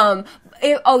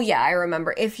 I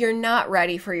remember. If you're not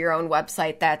ready for your own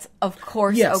website, that's of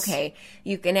course okay.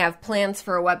 You can have plans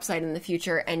for a website in the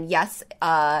future. And yes,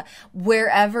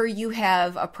 wherever you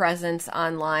have a presence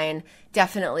online,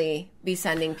 definitely be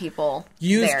sending people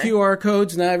use there. QR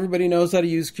codes. Not everybody knows how to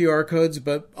use QR codes,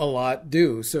 but a lot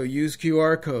do. So use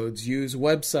QR codes, use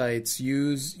websites,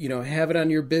 have it on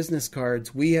your business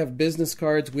cards. We have business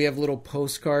cards. We have little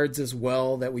postcards as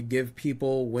well that we give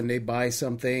people when they buy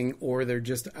something or they're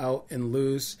just out and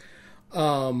loose.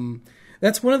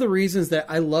 That's one of the reasons that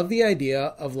I love the idea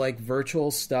of like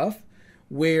virtual stuff,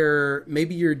 where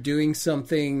maybe you're doing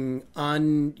something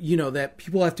on, that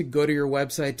people have to go to your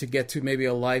website to get to maybe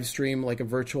a live stream, like a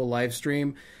virtual live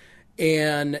stream.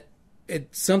 And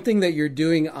it's something that you're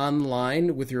doing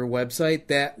online with your website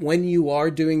that when you are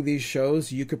doing these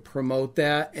shows, you could promote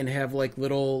that and have like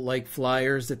little like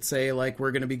flyers that say like,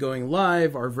 we're going to be going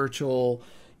live, our virtual,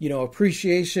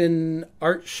 appreciation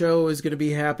art show is going to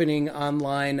be happening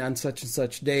online on such and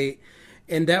such date.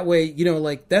 And that way,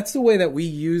 that's the way that we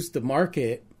use the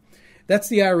market. That's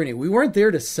the irony. We weren't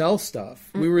there to sell stuff.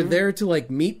 Mm-hmm. We were there to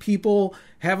like meet people,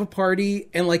 have a party,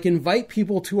 and like invite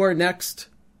people to our next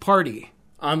party.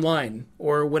 online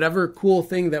or whatever cool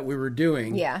thing that we were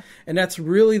doing. Yeah. And that's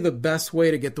really the best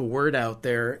way to get the word out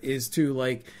there, is to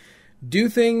like do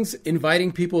things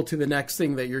inviting people to the next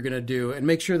thing that you're going to do, and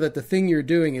make sure that the thing you're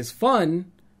doing is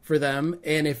fun for them.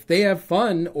 And if they have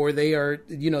fun, or they are,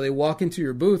 they walk into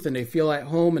your booth and they feel at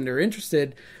home and they're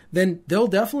interested, then they'll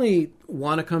definitely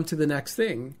want to come to the next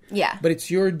thing. Yeah. But it's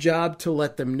your job to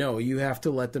let them know. You have to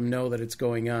let them know that it's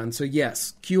going on. So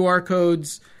yes, QR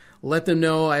codes, let them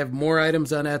know I have more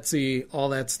items on Etsy, all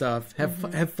that stuff.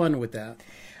 Have fun with that.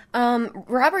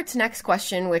 Robert's next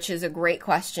question, which is a great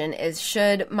question, is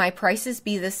should my prices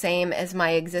be the same as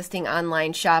my existing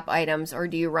online shop items, or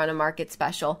do you run a market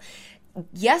special?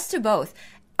 Yes to both.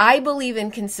 I believe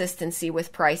in consistency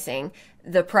with pricing.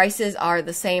 The prices are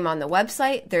the same on the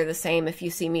website. They're the same if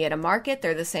you see me at a market.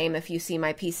 They're the same if you see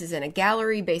my pieces in a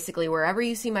gallery. Basically, wherever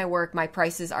you see my work, my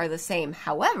prices are the same.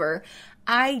 However,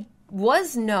 I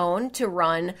was known to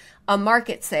run a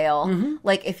market sale.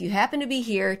 Like, if you happen to be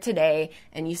here today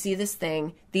and you see this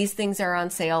thing, these things are on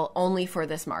sale only for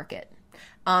this market.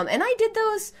 And I did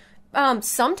those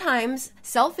sometimes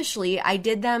selfishly. I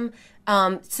did them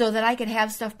so that I could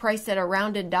have stuff priced at a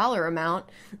rounded dollar amount,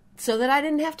 so that I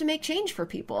didn't have to make change for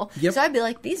people. Yep. So I'd be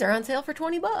like, these are on sale for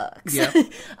 $20.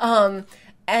 Yep.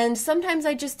 And sometimes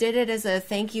I just did it as a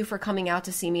thank you for coming out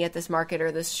to see me at this market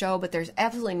or this show, but there's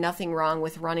absolutely nothing wrong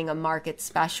with running a market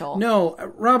special. No,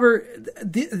 Robert,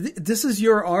 this is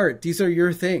your art. These are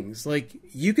your things. Like,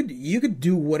 you could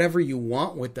do whatever you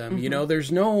want with them.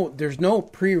 There's no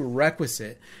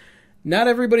prerequisite. Not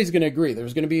everybody's going to agree.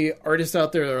 There's going to be artists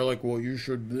out there that are like, well, you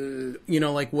should,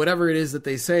 like whatever it is that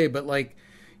they say. But like,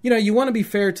 you want to be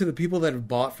fair to the people that have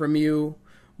bought from you,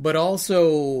 but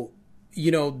also,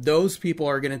 those people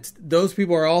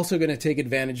are also going to take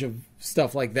advantage of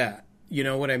stuff like that. You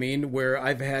know what I mean? Where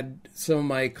I've had some of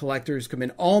my collectors come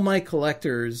in. All my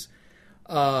collectors,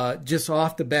 just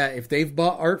off the bat, if they've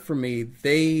bought art from me,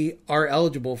 they are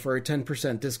eligible for a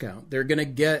 10% discount. They're going to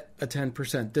get a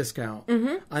 10% discount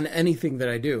on anything that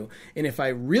I do. And if I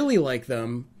really like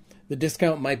them, the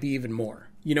discount might be even more.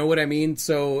 You know what I mean?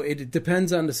 So it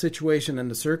depends on the situation and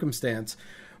the circumstance.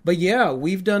 But yeah,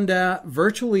 we've done that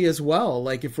virtually as well.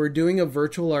 Like, if we're doing a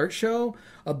virtual art show,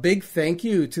 a big thank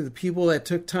you to the people that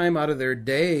took time out of their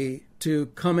day to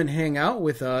come and hang out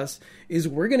with us, is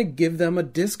we're going to give them a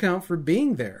discount for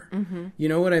being there. You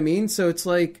know what I mean? So it's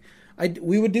like,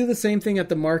 we would do the same thing at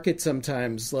the market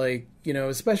sometimes, like,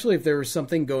 especially if there was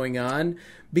something going on,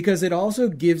 because it also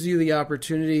gives you the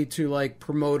opportunity to like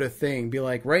promote a thing. Be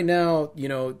like, right now,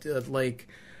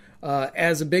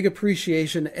 as a big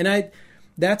appreciation. And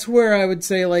that's where I would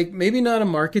say, like, maybe not a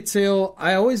market sale.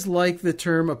 I always like the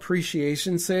term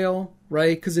appreciation sale,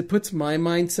 right? Because it puts my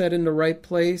mindset in the right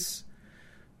place.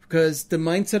 Because the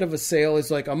mindset of a sale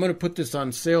is like, I'm going to put this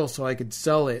on sale so I could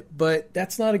sell it. But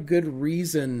that's not a good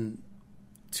reason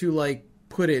to like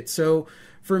put it. So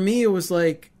for me, it was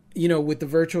like, with the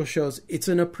virtual shows, it's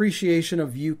an appreciation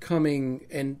of you coming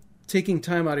and taking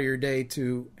time out of your day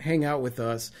to hang out with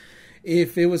us.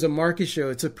 If it was a market show,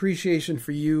 it's appreciation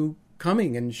for you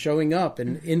coming and showing up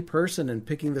and in person and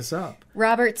picking this up.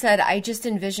 Robert said, I just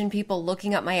envision people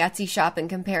looking up my Etsy shop and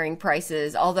comparing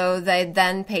prices, although they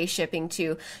then pay shipping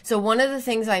too. So one of the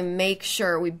things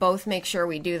we both make sure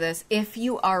we do this, if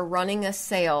you are running a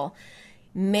sale,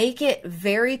 make it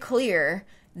very clear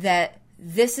that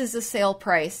this is a sale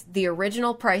price. The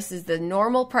original price is the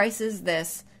normal price is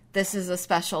this. This is a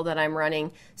special that I'm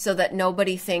running, so that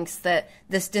nobody thinks that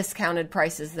this discounted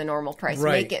price is the normal price.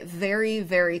 Right. Make it very,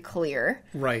 very clear.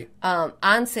 Right.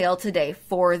 On sale today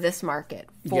for this market,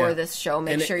 for this show.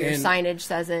 Make sure your signage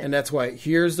says it. And that's why,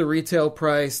 here's the retail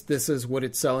price. This is what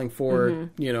it's selling for,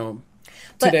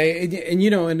 today.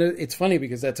 And it's funny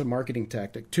because that's a marketing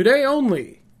tactic. Today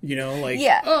only. You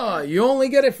only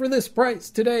get it for this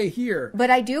price today here. But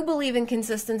I do believe in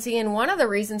consistency, and one of the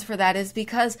reasons for that is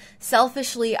because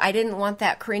selfishly, I didn't want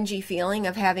that cringy feeling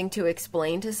of having to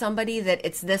explain to somebody that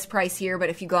it's this price here,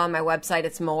 but if you go on my website,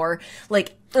 it's more.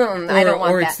 Like, I don't want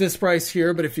that. Or it's this price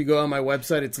here, but if you go on my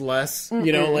website, it's less.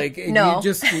 No.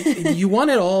 You want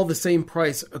it all the same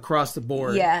price across the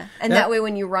board. Yeah, and that way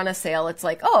when you run a sale, it's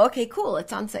like, oh, okay, cool,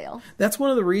 it's on sale. That's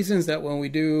one of the reasons that when we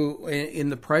do, in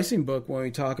the pricing book, when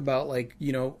we talk about, like,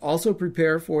 also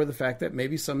prepare for the fact that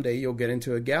maybe someday you'll get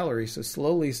into a gallery. So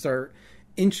slowly start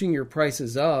inching your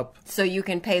prices up, so you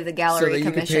can pay the gallery commission. So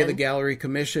that you can pay the gallery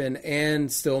commission and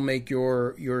still make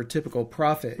your typical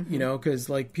profit. Because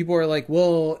like, people are like,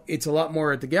 well, it's a lot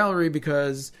more at the gallery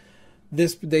because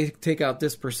they take out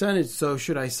this percentage. So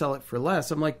should I sell it for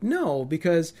less? I'm like, no,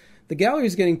 because the gallery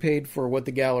is getting paid for what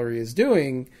the gallery is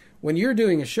doing. When you're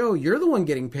doing a show, you're the one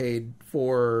getting paid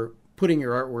for putting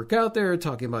your artwork out there,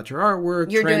 talking about your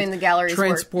artwork. You're doing the gallery's work,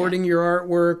 transporting your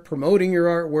artwork, promoting your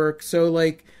artwork. So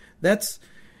like that's,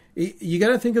 you got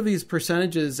to think of these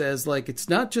percentages as like, it's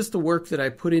not just the work that I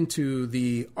put into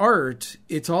the art,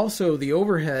 it's also the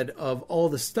overhead of all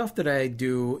the stuff that I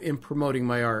do in promoting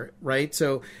my art, right?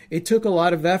 So it took a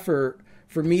lot of effort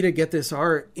for me to get this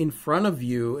art in front of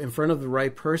you, in front of the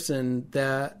right person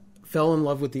that fell in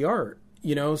love with the art,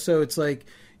 you know? So it's like,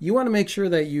 you want to make sure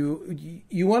that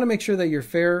you want to make sure that you're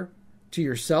fair to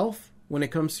yourself when it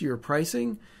comes to your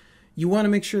pricing. You want to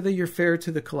make sure that you're fair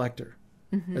to the collector.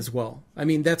 Mm-hmm. As well. I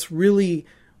mean, that's really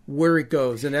where it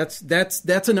goes. And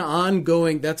that's an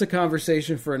ongoing, that's a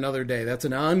conversation for another day. That's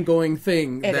an ongoing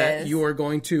thing that you are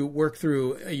going to work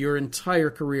through your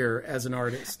entire career as an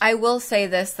artist. I will say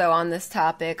this, though, on this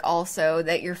topic also,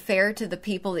 that you're fair to the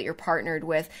people that you're partnered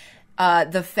with.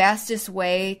 The fastest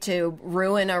way to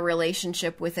ruin a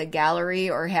relationship with a gallery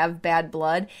or have bad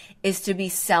blood is to be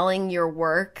selling your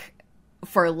work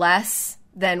for less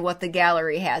than what the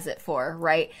gallery has it for,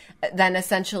 right? Then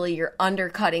essentially you're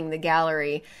undercutting the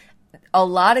gallery. A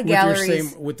lot of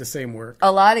galleries with the same work.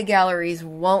 A lot of galleries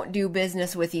won't do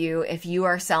business with you if you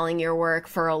are selling your work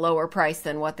for a lower price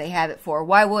than what they have it for.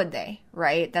 Why would they?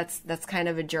 Right? That's kind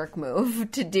of a jerk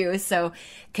move to do. So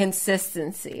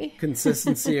consistency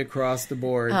across the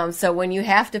board. So when you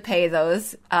have to pay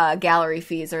those gallery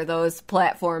fees or those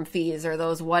platform fees or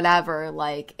those whatever,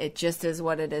 like it just is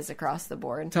what it is across the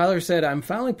board. Tyler said, "I'm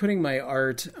finally putting my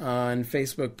art on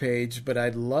Facebook page, but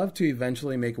I'd love to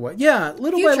eventually make what? Yeah,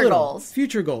 little by little.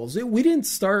 Future goals. We didn't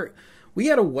start. We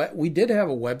did have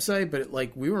a website, but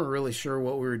like we weren't really sure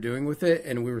what we were doing with it,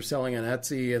 and we were selling on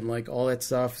Etsy and like all that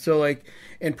stuff. So like,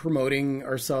 and promoting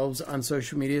ourselves on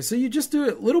social media. So you just do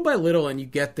it little by little, and you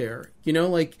get there. You know,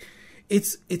 like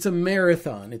it's a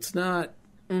marathon. It's not.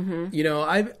 Mm-hmm. You know,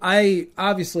 I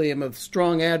obviously am a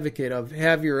strong advocate of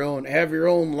have your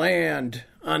own land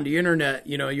on the internet.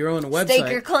 You know, your own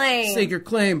website. Stake your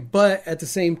claim. But at the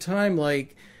same time,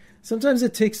 like sometimes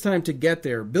it takes time to get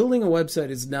there. Building a website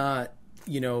is not,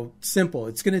 you know, simple.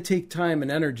 It's going to take time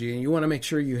and energy, and you want to make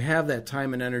sure you have that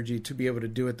time and energy to be able to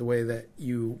do it the way that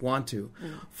you want to.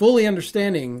 Mm. Fully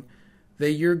understanding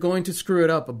that you're going to screw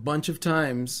it up a bunch of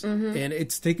times, mm-hmm. and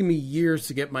it's taken me years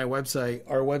to get our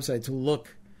website to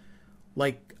look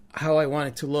like how I want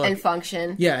it to look. And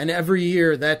function. Yeah, and every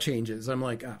year that changes. I'm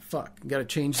like, fuck, got to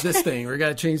change this thing or got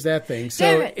to change that thing.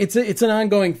 So it's an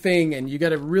ongoing thing, and you got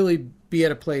to really be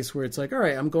at a place where it's like, all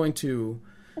right, I'm going to...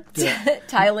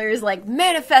 Tyler's like,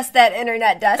 manifest that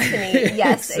internet destiny.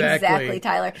 Yes, exactly,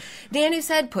 Tyler. Dan, who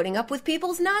said, putting up with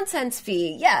people's nonsense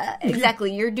fee. Yeah,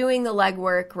 exactly. You're doing the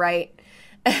legwork, right?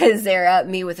 Zara,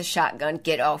 me with a shotgun,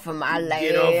 get off of my land.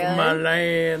 Get off of my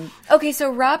land. Okay, so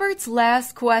Robert's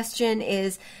last question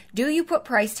is, do you put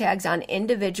price tags on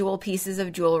individual pieces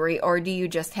of jewelry or do you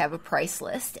just have a price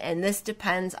list? And this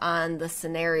depends on the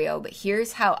scenario, but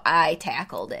here's how I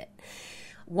tackled it.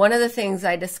 One of the things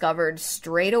I discovered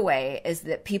straight away is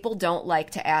that people don't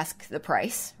like to ask the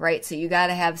price, right? So you got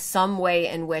to have some way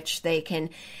in which they can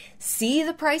see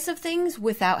the price of things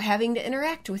without having to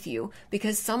interact with you,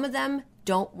 because some of them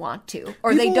don't want to,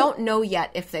 or they don't know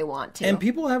yet if they want to. And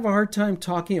people have a hard time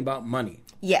talking about money.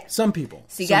 Yeah. Some people.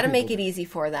 So you got to make it easy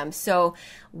for them. So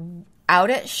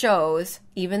out at shows,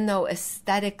 even though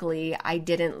aesthetically I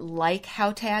didn't like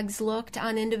how tags looked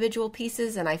on individual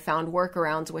pieces, and I found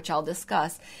workarounds, which I'll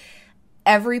discuss,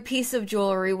 every piece of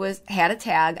jewelry had a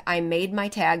tag. I made my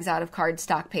tags out of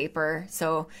cardstock paper,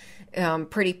 so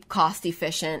pretty cost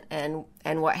efficient and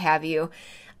what have you.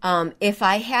 If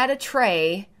I had a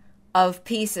tray of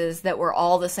pieces that were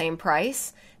all the same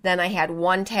price, then I had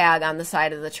one tag on the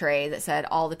side of the tray that said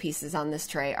all the pieces on this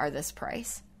tray are this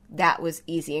price. That was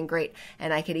easy and great.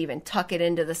 And I could even tuck it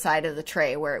into the side of the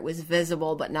tray where it was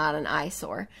visible but not an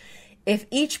eyesore. If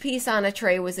each piece on a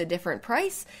tray was a different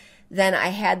price, then I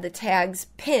had the tags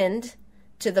pinned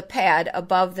to the pad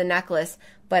above the necklace,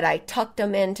 but I tucked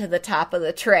them into the top of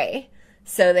the tray.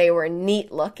 So they were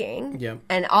neat looking. Yeah.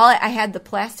 And I had the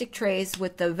plastic trays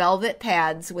with the velvet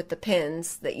pads with the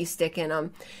pins that you stick in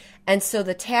them. And so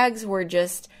the tags were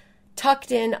just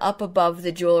tucked in up above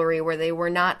the jewelry where they were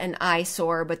not an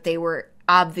eyesore, but they were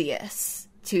obvious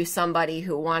to somebody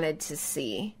who wanted to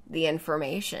see the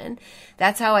information.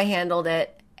 That's how I handled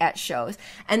it at shows.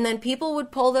 And then people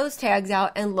would pull those tags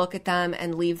out and look at them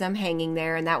and leave them hanging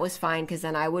there. And that was fine, because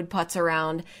then I would putz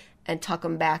around and tuck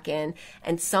them back in.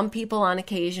 And some people on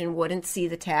occasion wouldn't see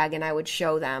the tag, and I would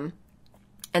show them.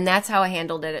 And that's how I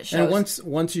handled it at shows. And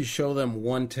once you show them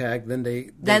one tag, then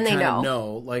they kind of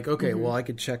know. Like, okay, well, I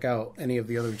could check out any of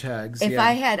the other tags. If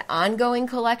I had ongoing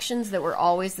collections that were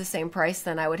always the same price,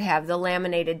 then I would have the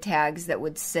laminated tags that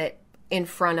would sit in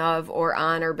front of or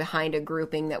on or behind a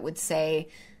grouping that would say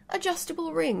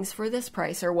adjustable rings for this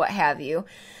price or what have you.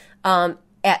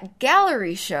 At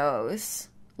gallery shows,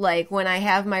 like when I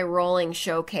have my rolling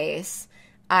showcase,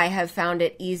 I have found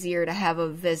it easier to have a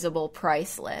visible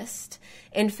price list.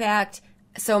 In fact,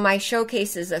 so my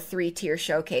showcase is a 3-tier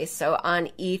showcase. So on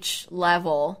each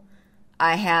level,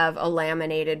 I have a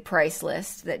laminated price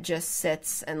list that just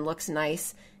sits and looks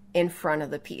nice in front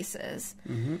of the pieces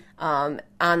on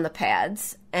the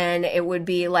pads. And it would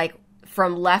be like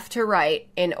from left to right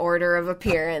in order of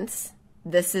appearance.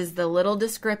 This is the little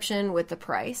description with the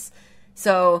price.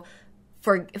 So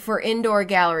for indoor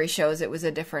gallery shows, it was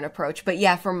a different approach. But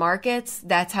yeah, for markets,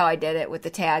 that's how I did it with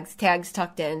the tags. Tags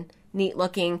tucked in, neat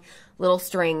looking little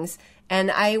strings.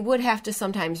 And I would have to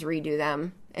sometimes redo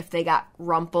them if they got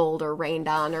rumpled or rained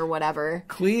on or whatever.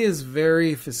 Clea is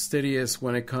very fastidious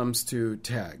when it comes to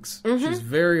tags. She's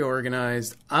very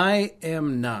organized. I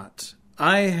am not.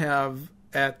 I have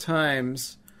at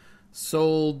times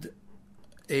sold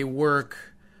a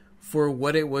work for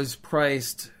what it was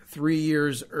priced 3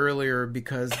 years earlier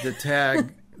because the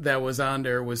tag that was on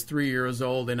there was 3 years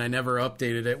old and I never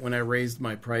updated it when I raised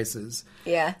my prices.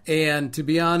 Yeah. And to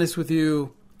be honest with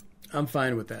you, I'm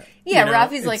fine with that. Yeah,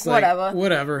 Rafi's like, whatever.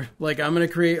 Whatever. Like, I'm going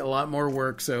to create a lot more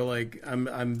work, so, like,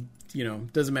 I'm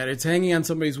doesn't matter. It's hanging on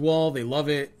somebody's wall. They love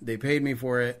it. They paid me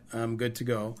for it. I'm good to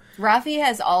go. Rafi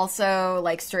has also,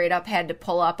 like, straight up had to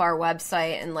pull up our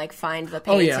website and, like, find the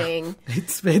painting. Oh, yeah.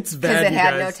 It's bad, because it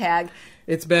had no tag.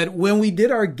 It's bad. When we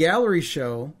did our gallery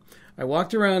show, I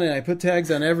walked around and I put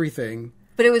tags on everything.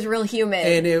 But it was real humid.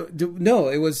 And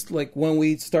it was like when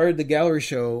we started the gallery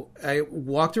show, I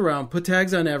walked around, put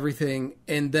tags on everything,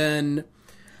 and then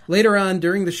later on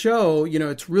during the show,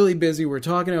 it's really busy. We're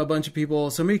talking to a bunch of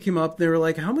people. Somebody came up, they were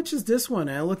like, how much is this one?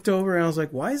 And I looked over and I was like,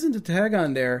 why isn't a tag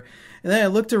on there? And then I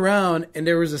looked around and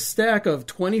there was a stack of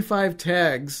 25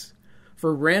 tags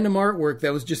for random artwork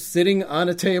that was just sitting on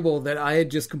a table that I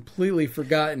had just completely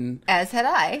forgotten. As had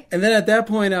I. And then at that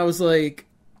point I was like,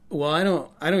 well,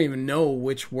 I don't even know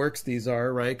which works these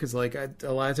are, right? Because like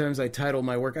a lot of times I title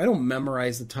my work. I don't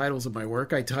memorize the titles of my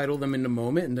work. I title them in the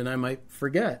moment, and then I might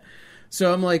forget.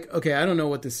 So I'm like, okay, I don't know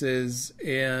what this is,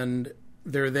 and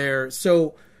they're there.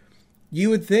 So you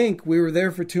would think we were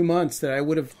there for 2 months that I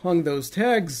would have hung those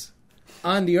tags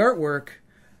on the artwork.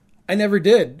 I never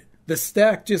did. The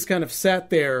stack just kind of sat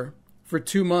there for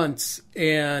 2 months,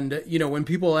 and when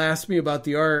people asked me about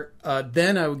the art,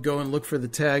 then I would go and look for the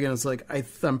tag, and it's like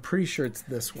I'm pretty sure it's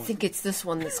this one. I think it's this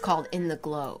one that's called In the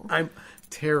Glow. I'm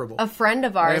terrible. A friend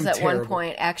of ours at one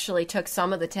point actually took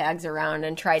some of the tags around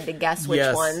and tried to guess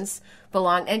which ones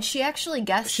belong, and she actually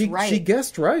guessed right. She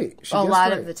guessed right. A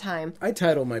lot of the time. I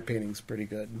title my paintings pretty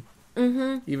good.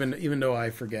 Mm-hmm. Even though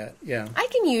I forget, yeah. I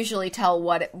can usually tell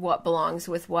what belongs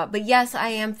with what, but yes, I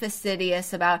am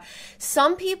fastidious about.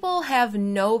 Some people have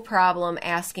no problem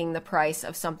asking the price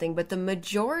of something, but the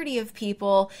majority of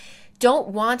people don't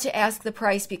want to ask the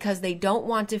price because they don't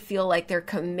want to feel like they're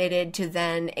committed to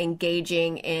then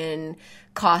engaging in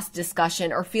cost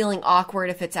discussion or feeling awkward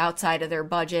if it's outside of their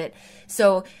budget.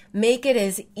 So make it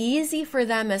as easy for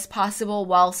them as possible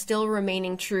while still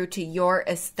remaining true to your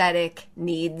aesthetic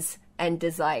needs and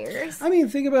desires. I mean,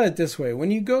 think about it this way.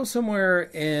 When you go somewhere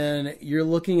and you're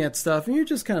looking at stuff and you're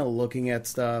just kind of looking at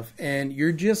stuff and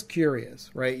you're just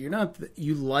curious, right?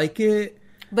 You like it,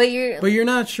 but you're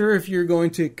not sure if you're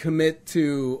going to commit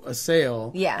to a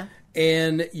sale. Yeah.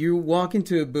 And you walk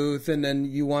into a booth and then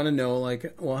you want to know,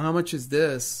 like, well, how much is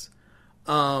this?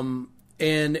 And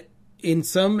in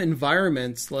some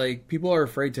environments, like, people are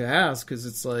afraid to ask because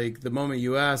it's like the moment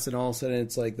you ask and all of a sudden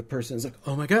it's like the person is like,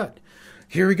 oh my God,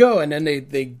 here we go. And then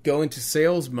they go into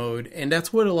sales mode. And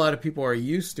that's what a lot of people are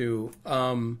used to.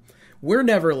 We're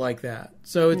never like that.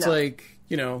 So it's like,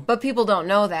 But people don't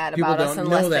know that about us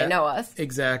unless they know us.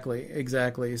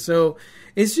 Exactly. So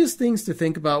it's just things to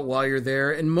think about while you're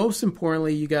there. And most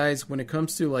importantly, you guys, when it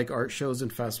comes to like art shows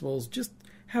and festivals, just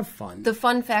have fun. The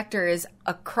fun factor is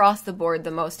across the board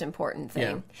the most important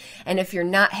thing. Yeah. And if you're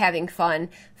not having fun,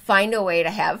 find a way to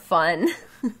have fun.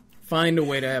 Find a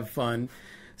way to have fun.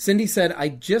 Cindy said, I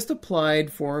just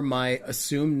applied for my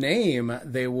assumed name.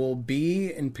 They will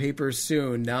be in papers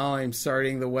soon. Now I'm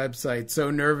starting the website. So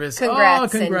nervous.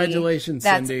 Congrats, congratulations,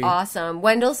 Cindy. Cindy. That's awesome.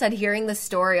 Wendell said, hearing the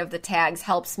story of the tags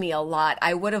helps me a lot.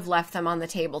 I would have left them on the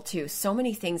table too. So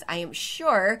many things I am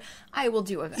sure I will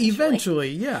do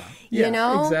eventually. Yeah. You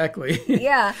know? Exactly.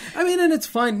 Yeah. I mean, and it's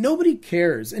fine. Nobody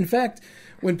cares. In fact,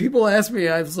 when people asked me,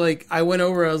 I was like, I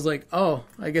was like, oh,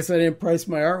 I guess I didn't price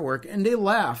my artwork. And they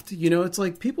laughed. You know, it's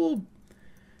like people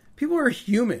are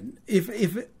human.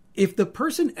 If the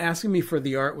person asking me for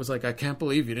the art was like, I can't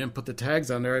believe you didn't put the tags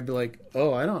on there, I'd be like,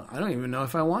 oh, I don't even know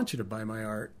if I want you to buy my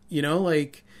art. You know,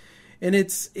 like, and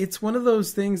it's one of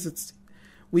those things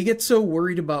we get so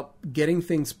worried about getting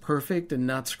things perfect and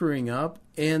not screwing up.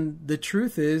 And the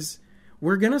truth is,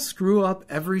 we're going to screw up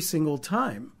every single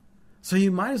time. So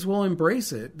you might as well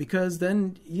embrace it, because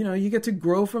then, you know, you get to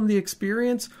grow from the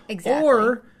experience. Exactly.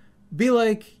 Or be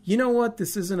like, you know what,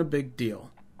 this isn't a big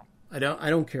deal. I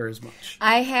don't care as much.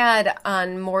 I had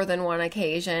on more than one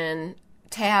occasion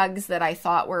tags that I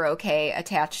thought were okay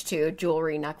attached to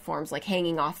jewelry neck forms, like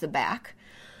hanging off the back.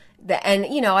 And,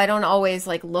 you know, I don't always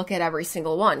like look at every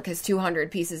single one, because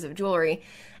 200 pieces of jewelry,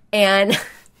 and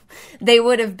they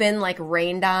would have been like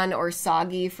rained on or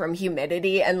soggy from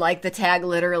humidity, and like the tag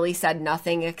literally said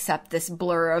nothing except this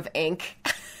blur of ink.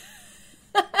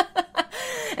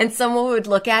 And someone would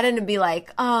look at it and be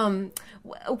like,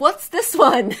 what's this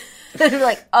one? And be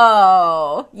like,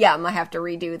 oh, yeah, I'm gonna have to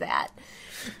redo that.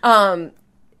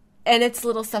 And it's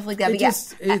little stuff like that.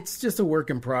 It's just a work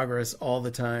in progress all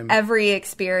the time. Every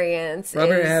experience.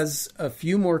 Robert has a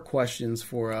few more questions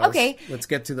for us. Okay. Let's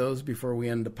get to those before we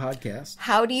end the podcast.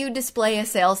 How do you display a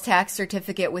sales tax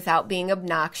certificate without being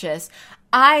obnoxious?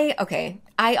 I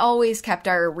always kept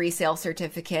our resale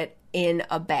certificate in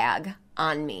a bag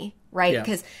on me, right?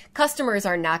 Because customers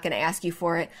are not going to ask you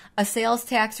for it. A sales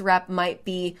tax rep might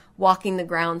be walking the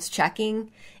grounds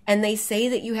checking, and they say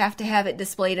that you have to have it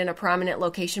displayed in a prominent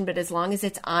location, but as long as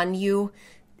it's on you,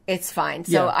 it's fine.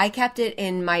 So I kept it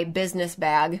in my business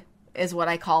bag, is what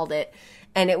I called it,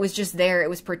 and it was just there. It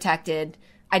was protected.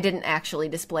 I didn't actually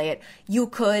display it. You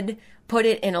could put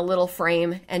it in a little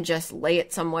frame and just lay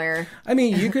it somewhere. I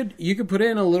mean, you could put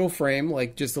it in a little frame,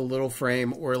 like just a little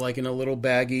frame, or like in a little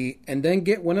baggie, and then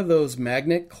get one of those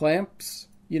magnet clamps.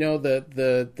 You know,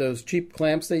 those cheap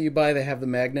clamps that you buy that have the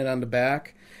magnet on the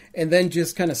back, and then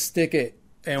just kind of stick it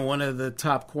in one of the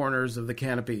top corners of the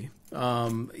canopy. You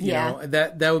know,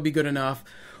 that would be good enough.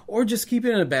 Or just keep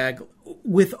it in a bag.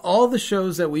 With all the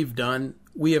shows that we've done,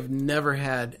 we have never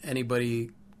had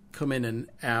anybody come in and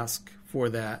ask for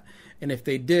that. And if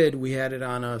they did, we had it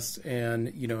on us.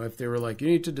 And, you know, if they were like, you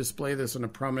need to display this in a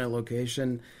prominent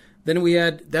location, then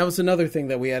that was another thing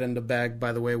that we had in the bag,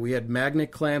 by the way. We had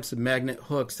magnet clamps and magnet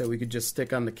hooks that we could just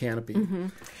stick on the canopy. Mm-hmm.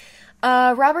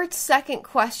 Robert's second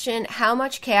question, how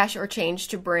much cash or change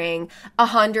to bring?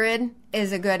 100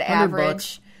 is a good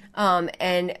average.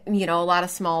 And, you know, a lot of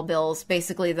small bills,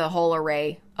 basically the whole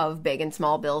array of big and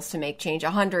small bills to make change.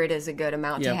 100 is a good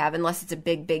amount to have, unless it's a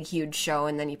big, huge show,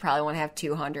 and then you probably want to have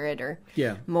 200 or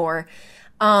more.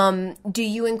 Do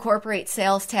you incorporate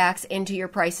sales tax into your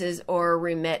prices or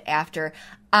remit after?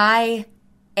 I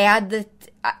add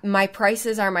my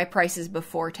prices are my prices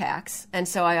before tax. And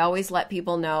so I always let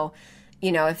people know,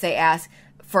 you know, if they ask,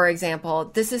 for example,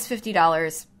 this is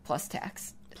 $50 plus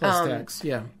tax.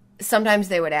 Sometimes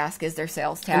they would ask, is there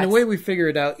sales tax? And the way we figure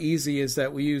it out easy is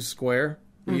that we use Square.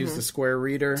 We use the Square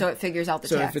reader. So it figures out the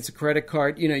tax. So if it's a credit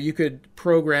card, you know, you could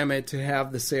program it to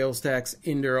have the sales tax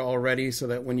in there already, so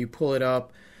that when you pull it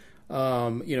up, you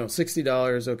know,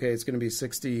 $60, okay, it's going to be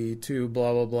 62,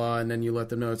 blah, blah, blah. And then you let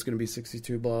them know it's going to be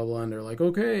 62, blah, blah. And they're like,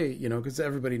 okay, you know, because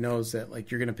everybody knows that,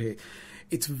 like, you're going to pay.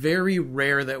 It's very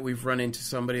rare that we've run into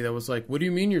somebody that was like, what do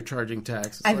you mean you're charging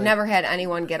tax? I've never had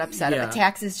anyone get upset at it.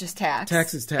 Tax is just tax.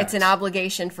 Tax is tax. It's an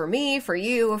obligation for me, for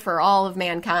you, for all of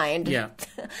mankind. Yeah.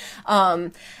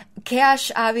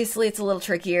 Cash, obviously, it's a little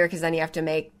trickier because then you have to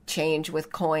make change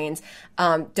with coins.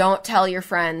 Don't tell your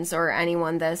friends or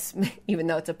anyone this, even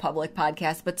though it's a public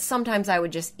podcast, but sometimes I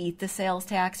would just eat the sales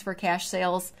tax for cash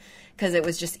sales because it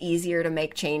was just easier to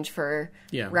make change for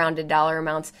rounded dollar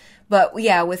amounts. But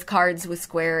yeah, with cards, with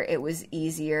Square, it was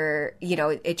easier. You know,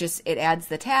 it adds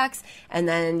the tax, and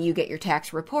then you get your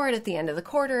tax report at the end of the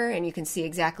quarter, and you can see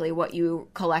exactly what you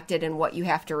collected and what you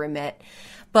have to remit.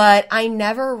 But I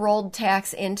never rolled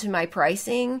tax into my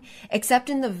pricing, except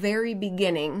in the very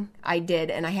beginning I did,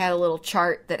 and I had a little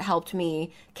chart that helped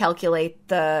me calculate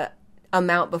the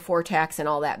amount before tax and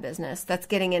all that business. That's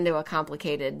getting into a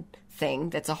complicated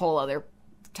thing. That's a whole other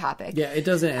topic. Yeah, it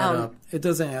doesn't add up. It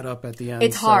doesn't add up at the end.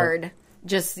 It's hard.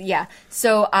 Just, yeah.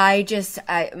 So my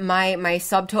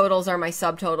subtotals are my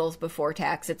subtotals before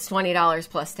tax. It's $20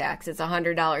 plus tax. It's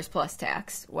 $100 plus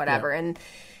tax, whatever. Yeah. And,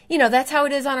 you know, that's how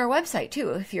it is on our website too.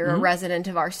 If you're a resident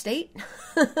of our state,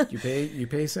 you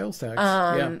pay sales tax.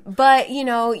 Yeah. But, you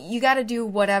know, you got to do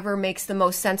whatever makes the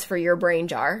most sense for your brain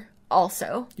jar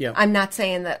also. Yeah. I'm not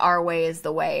saying that our way is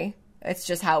the way. It's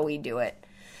just how we do it.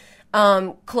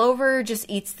 Clover just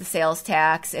eats the sales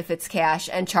tax if it's cash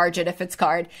and charge it if it's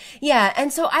card. Yeah.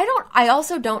 And so I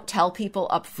also don't tell people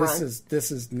up front.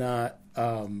 This is not,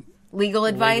 legal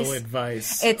advice. Legal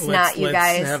advice. It's not, you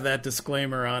guys. Let's have that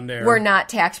disclaimer on there. We're not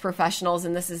tax professionals,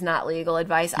 and this is not legal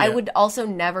advice. Yeah. I would also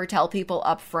never tell people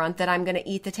up front that I'm going to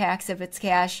eat the tax if it's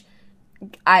cash.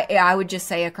 I would just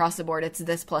say across the board, it's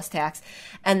this plus tax.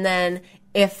 And then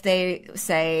if they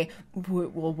say,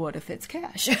 well, what if it's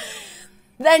cash?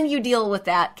 Then you deal with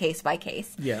that case by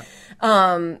case. Yeah.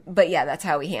 But yeah, that's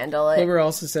how we handle it. Clover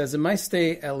also says, in my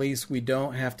state, at least, we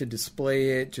don't have to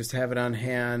display it. Just have it on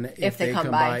hand if they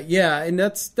come by. Yeah, and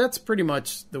that's pretty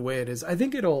much the way it is. I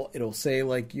think it'll say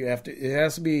like it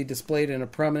has to be displayed in a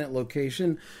prominent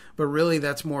location, but really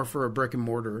that's more for a brick and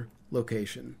mortar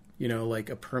location. You know, like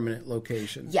a permanent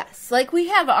location. Yes, like we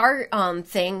have our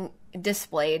thing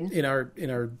displayed in our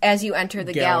as you enter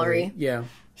the gallery. Yeah.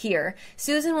 Here.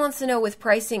 Susan wants to know, with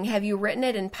pricing, have you written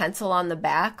it in pencil on the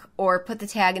back or put the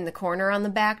tag in the corner on the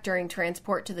back during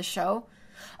transport to the show?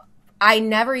 I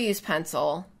never use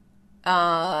pencil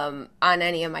on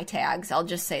any of my tags. I'll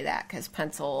just say that because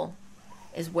pencil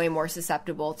is way more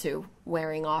susceptible to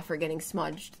wearing off or getting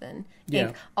smudged than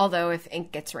ink. Although if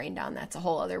ink gets rained on, that's a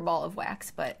whole other ball of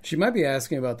wax. But she might be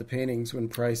asking about the paintings when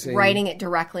pricing. Writing it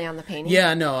directly on the painting?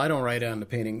 Yeah, no, I don't write it on the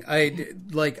painting.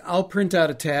 I'll print out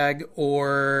a tag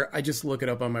or I just look it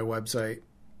up on my website.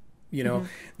 You know,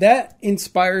 that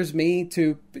inspires me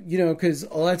to, you know, because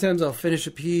a lot of times I'll finish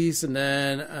a piece and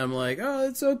then I'm like, oh,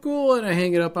 it's so cool. And I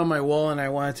hang it up on my wall and I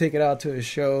want to take it out to a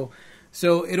show.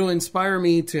 So it'll inspire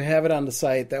me to have it on the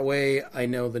site. That way I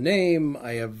know the name,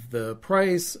 I have the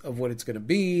price of what it's going to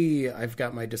be. I've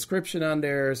got my description on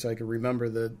there so I can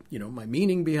remember my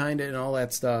meaning behind it and all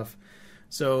that stuff.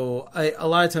 So a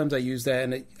lot of times I use that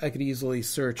and I could easily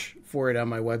search for it on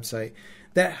my website.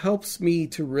 That helps me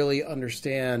to really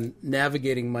understand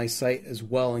navigating my site as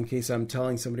well in case I'm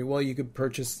telling somebody, well, you could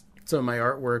purchase some of my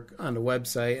artwork on the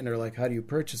website. And they're like, how do you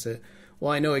purchase it?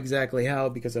 Well, I know exactly how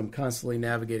because I'm constantly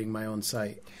navigating my own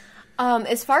site.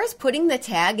 As far as putting the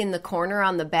tag in the corner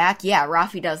on the back, yeah,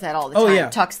 Rafi does that all the time. Oh, yeah.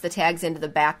 Tucks the tags into the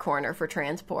back corner for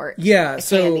transport. Yeah, it's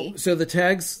handy. So the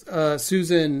tags,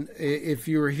 Susan, if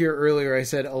you were here earlier, I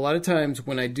said a lot of times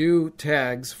when I do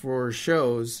tags for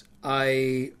shows,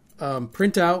 I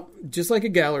print out just like a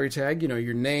gallery tag, you know,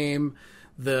 your name,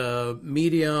 the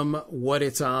medium, what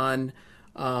it's on,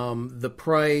 the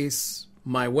price,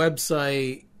 my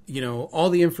website, you know, all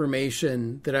the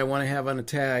information that I want to have on a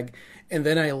tag, and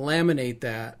then I laminate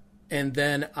that, and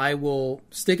then I will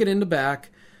stick it in the back.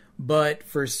 But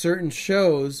for certain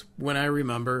shows, when I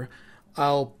remember,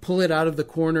 I'll pull it out of the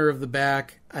corner of the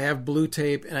back. I have blue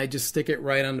tape, and I just stick it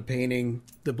right on the painting.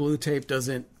 The blue tape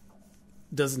doesn't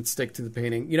stick to the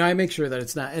painting. You know, I make sure that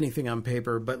it's not anything on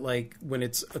paper, but like when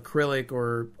it's acrylic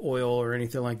or oil or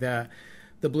anything like that,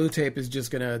 the blue tape is just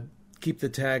going to keep the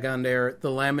tag on there. The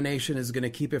lamination is going to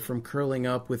keep it from curling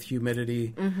up with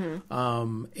humidity.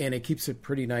 And it keeps it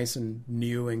pretty nice and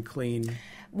new and clean.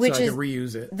 So I can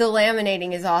reuse it. The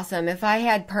laminating is awesome. If I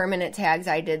had permanent tags,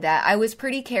 I did that. I was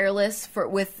pretty careless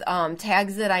with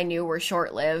tags that I knew were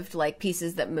short-lived, like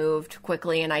pieces that moved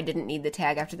quickly, and I didn't need the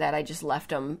tag after that. I just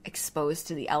left them exposed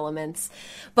to the elements.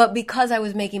 But because I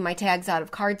was making my tags out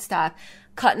of cardstock,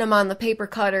 cutting them on the paper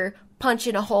cutter,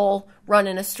 punching a hole,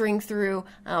 running a string through,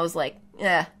 I was like,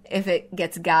 if it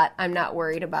gets got, I'm not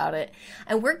worried about it.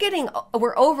 And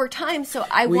we're over time, so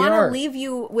I want to leave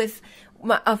you with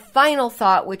a final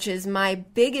thought, which is my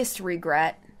biggest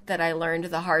regret that I learned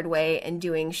the hard way in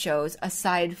doing shows,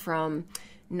 aside from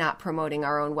not promoting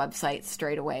our own website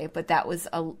straight away. But that was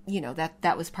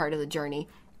that was part of the journey.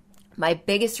 My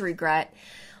biggest regret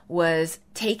was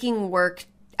taking work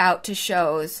out to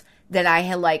shows that I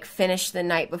had finished the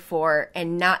night before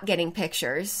and not getting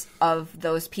pictures of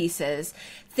those pieces,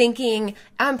 thinking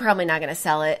I'm probably not going to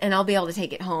sell it and I'll be able to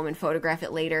take it home and photograph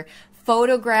it later.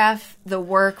 Photograph the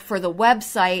work for the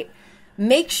website.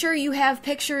 Make sure you have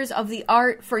pictures of the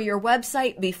art for your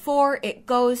website before it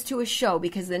goes to a show,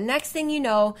 because the next thing you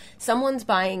know, someone's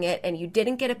buying it and you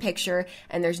didn't get a picture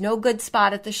and there's no good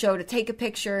spot at the show to take a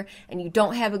picture and you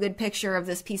don't have a good picture of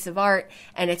this piece of art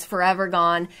and it's forever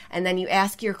gone. And then you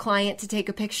ask your client to take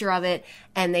a picture of it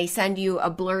and they send you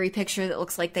a blurry picture that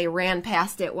looks like they ran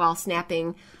past it while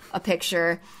snapping a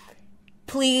picture,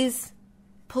 please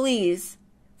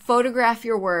photograph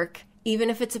your work, even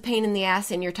if it's a pain in the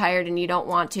ass and you're tired and you don't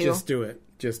want to. Just do it.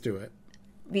 Just do it.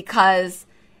 Because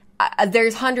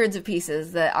there's hundreds of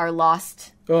pieces that are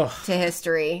lost to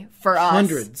history for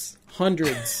us.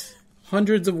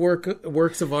 Hundreds of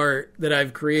works of art that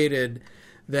I've created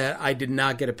that I did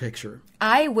not get a picture.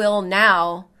 I will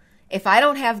now, if I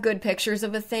don't have good pictures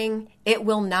of a thing, it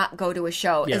will not go to a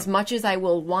show. Yeah. As much as I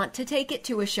will want to take it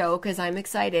to a show because I'm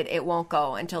excited, it won't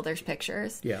go until there's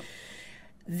pictures. Yeah.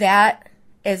 That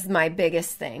is my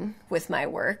biggest thing with my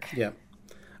work. Yeah.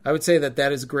 I would say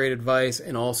that is great advice,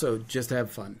 and also just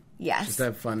have fun. Yes. Just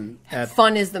have fun.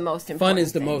 Fun is the most important Fun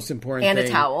is the thing. most important and thing.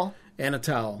 And a towel. And a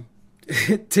towel.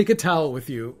 Take a towel with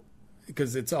you,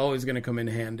 because it's always going to come in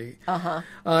handy.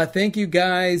 Thank you,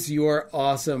 guys. You are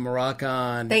awesome. Rock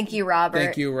on. Thank you, Robert.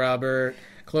 Thank you, Robert.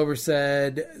 Clover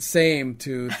said, same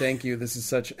to thank you. This is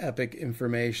such epic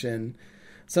information.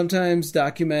 Sometimes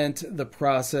document the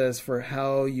process for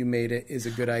how you made it is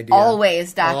a good idea.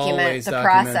 Always document the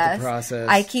process.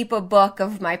 I keep a book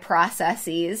of my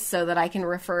processes so that I can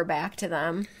refer back to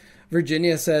them.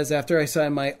 Virginia says, after I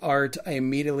sign my art, I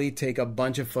immediately take a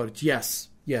bunch of photos.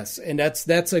 Yes. And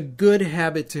that's a good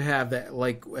habit to have, that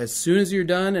like as soon as you're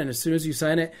done and as soon as you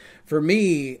sign it. For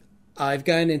me, I've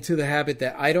gotten into the habit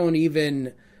that I don't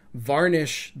even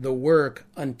varnish the work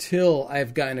until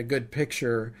I've gotten a good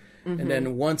picture. Mm-hmm. And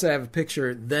then once I have a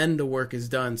picture, then the work is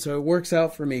done. So it works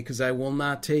out for me because I will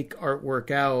not take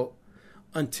artwork out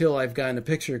until I've gotten a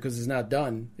picture because it's not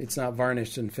done. It's not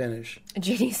varnished and finished.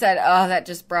 Ginny said, that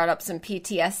just brought up some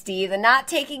PTSD. The not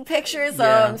taking pictures.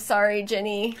 Yeah. Oh, I'm sorry,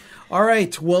 Ginny. All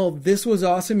right. Well, this was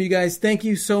awesome, you guys. Thank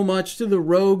you so much to the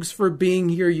Rogues for being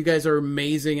here. You guys are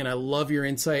amazing, and I love your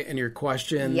insight and your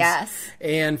questions. Yes.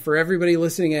 And for everybody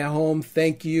listening at home,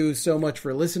 thank you so much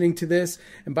for listening to this.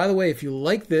 And by the way, if you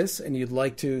like this and you'd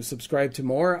like to subscribe to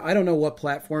more, I don't know what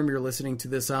platform you're listening to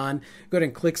this on. Go ahead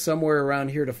and click somewhere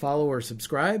around here to follow or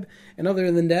subscribe. And other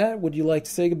than that, would you like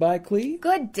to say goodbye, Clee?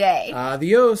 Good day.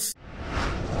 Adios.